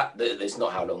long is that? It's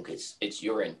not how long. It's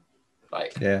you're in.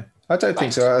 Like I don't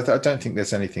think so. I don't think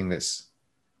there's anything that's.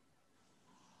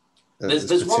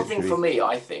 There's one thing for me.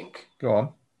 I think. Go on.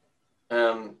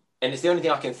 And it's the only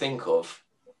thing I can think of.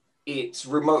 It's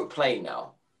remote play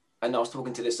now, and I was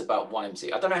talking to this about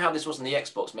Vimesy. I don't know how this was on the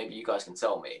Xbox. Maybe you guys can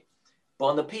tell me. But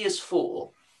on the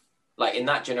PS4, like in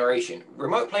that generation,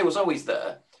 remote play was always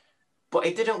there, but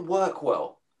it didn't work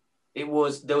well. There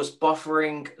was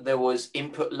buffering, there was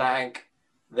input lag,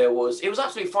 it was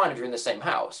absolutely fine if you're in the same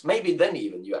house. Maybe then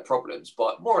even you had problems,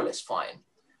 but more or less fine.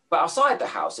 But outside the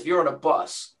house, if you're on a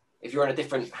bus, if you're in a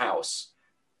different house,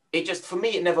 it just, for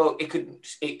me, it could,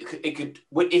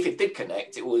 if it did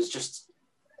connect, it was just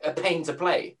a pain to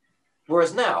play.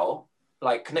 Whereas now,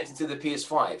 like connecting to the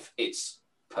PS5, it's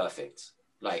perfect.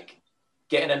 Like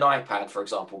getting an iPad, for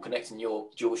example, connecting your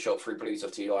DualShock through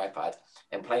Bluetooth to your iPad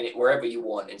and playing it wherever you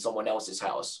want in someone else's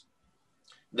house.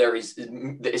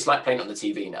 It's like playing on the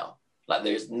TV now. Like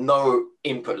there's no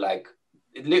input lag.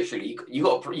 Literally, you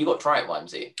got to try it,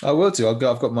 Vimesy. I will do. I've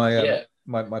got my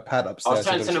my pad upstairs.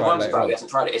 I was telling Vimesy about it. I haven't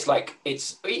tried it. It's like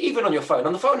even on your phone.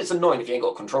 On the phone, it's annoying if you ain't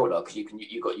got a controller because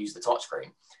you got to use the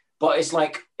touchscreen. But it's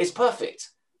like it's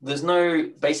perfect. There's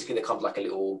no basically there comes like a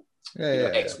little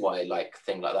XY like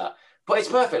thing like that. But it's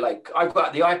perfect. Like I've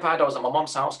got the iPad. I was at my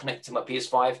mum's house connected to my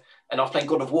PS5, and I was playing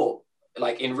God of War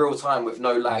like in real time with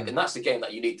no lag. And that's the game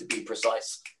that you need to be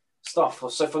precise stuff.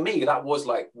 So for me, that was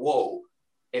like, whoa.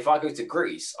 If I go to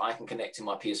Greece, I can connect to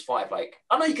my PS5. Like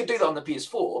I know you could do that on the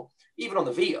PS4, even on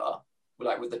the VR,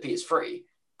 like with the PS3.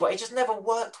 But it just never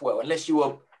worked well unless you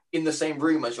were in the same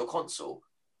room as your console.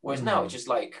 Whereas now it's just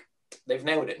like they've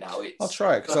nailed it. Now I'll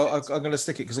try it because I'm going to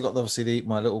stick it because I've got obviously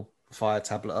my little Fire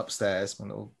tablet upstairs, my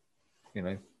little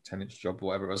 10-inch job or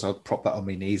whatever it was. I'll prop that on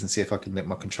my knees and see if I can link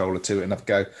my controller to it and have a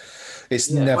go. It's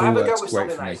never worked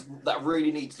great for me. That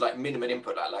really needs like minimum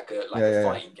input, like a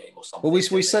fighting game or something. Well,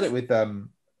 we said it with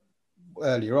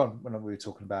earlier on when we were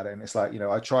talking about it, and it's like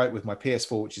I try it with my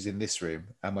PS4, which is in this room,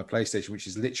 and my PlayStation, which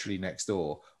is literally next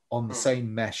door, on the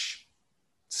same mesh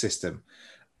system,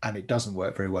 and it doesn't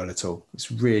work very well at all.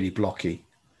 It's really blocky.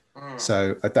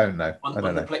 So I don't know.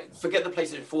 Forget the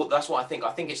PlayStation 4. That's what I think.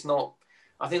 I think it's not.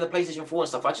 I think the PlayStation 4 and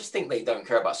stuff, I just think they don't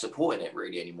care about supporting it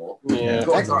really anymore. Yeah.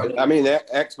 I mean, the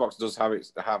Xbox does have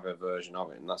a version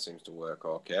of it, and that seems to work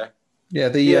okay.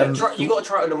 Yeah, you got to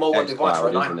try it on a mobile device or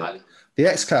an iPad. The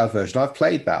xCloud version, I've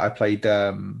played that. I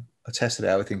tested it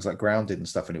out with things like Grounded and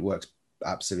stuff, and it works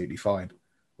absolutely fine.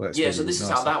 So this is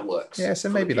how that works. Yeah, so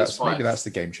maybe that's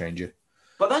the game changer.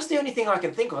 But that's the only thing I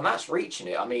can think of, and that's reaching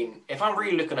it. I mean, if I'm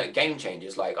really looking at game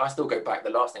changers, like I still go back. The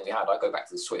last thing we had, I go back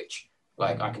to the Switch.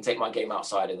 Like I can take my game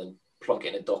outside and then plonk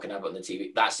it in a dock and have it on the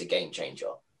TV. That's a game changer.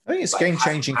 I think it's game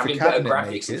changing for cabinet graphics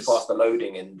makers. And faster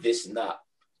loading and this and that.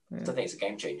 I think it's a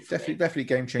game changer. Definitely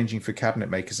game changing for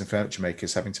cabinet makers and furniture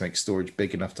makers having to make storage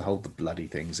big enough to hold the bloody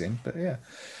things in. But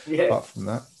apart from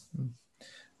that.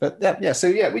 But so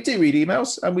we do read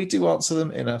emails and we do answer them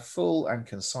in a full and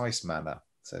concise manner.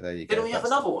 So there you go. Didn't we have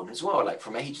another one as well, like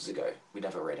from ages ago? We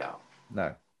never read out.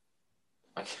 No.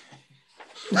 Okay.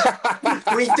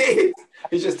 We did.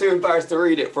 He's just too embarrassed to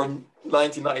read it from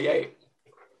 1998.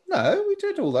 No, we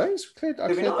did all those. I cleared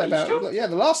that out. Sure? Yeah,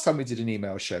 the last time we did an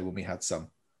email show when we had some,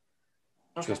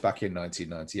 which was back in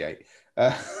 1998.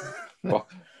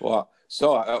 What?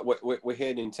 So we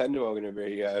hear Nintendo are going to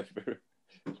be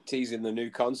teasing the new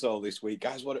console this week,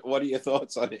 guys. What are your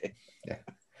thoughts on it? Yeah,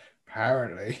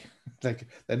 apparently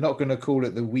they're not going to call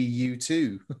it the Wii U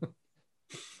 2.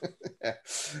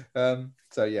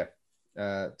 So yeah.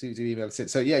 Do email us in.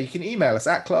 So yeah, you can email us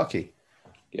at Clarky.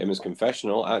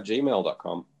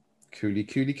 gamersconfessional@gmail.com.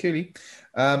 Coolly.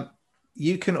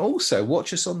 You can also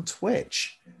watch us on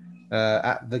Twitch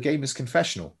at the Gamers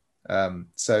Confessional.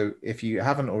 So if you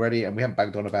haven't already, and we haven't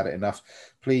bagged on about it enough,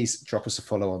 please drop us a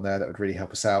follow on there. That would really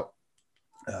help us out.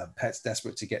 Pet's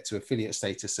desperate to get to affiliate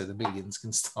status so the millions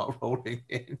can start rolling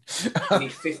in. We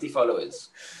need 50 followers.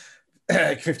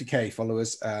 50k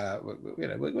followers.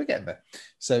 We're getting there.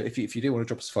 So if you do want to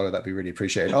drop us a follow, that'd be really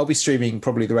appreciated. I'll be streaming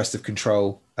probably the rest of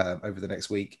Control over the next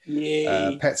week.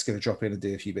 Pet's going to drop in and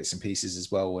do a few bits and pieces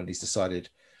as well when he's decided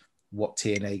what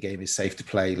TNA game is safe to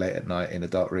play late at night in a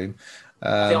dark room.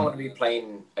 I think I'm going to be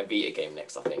playing a Vita game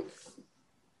next, I think.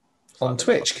 On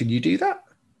Twitch, can you do that?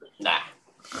 Nah.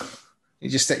 You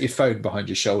just set your phone behind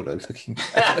your shoulder, looking.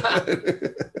 Yeah.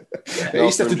 You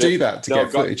used to have to do that to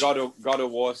get footage. God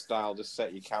of War style. Just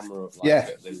set your camera up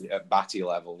at batty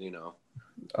level, you know.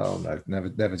 Oh no,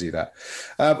 never do that.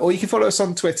 Or you can follow us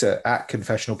on Twitter at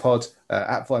Confessional Pod,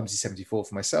 at Vimesy74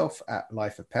 for myself, at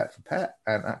Life of Pet for Pet,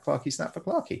 and at Clarky Snap for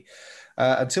Clarky.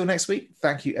 Until next week,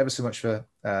 thank you ever so much for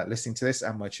listening to this,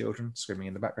 and my children screaming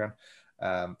in the background.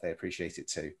 They appreciate it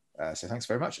too. So thanks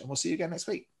very much, and we'll see you again next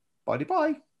week. Bye.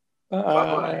 Bye.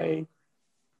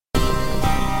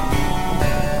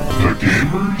 The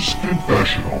Gamer's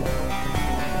Confessional.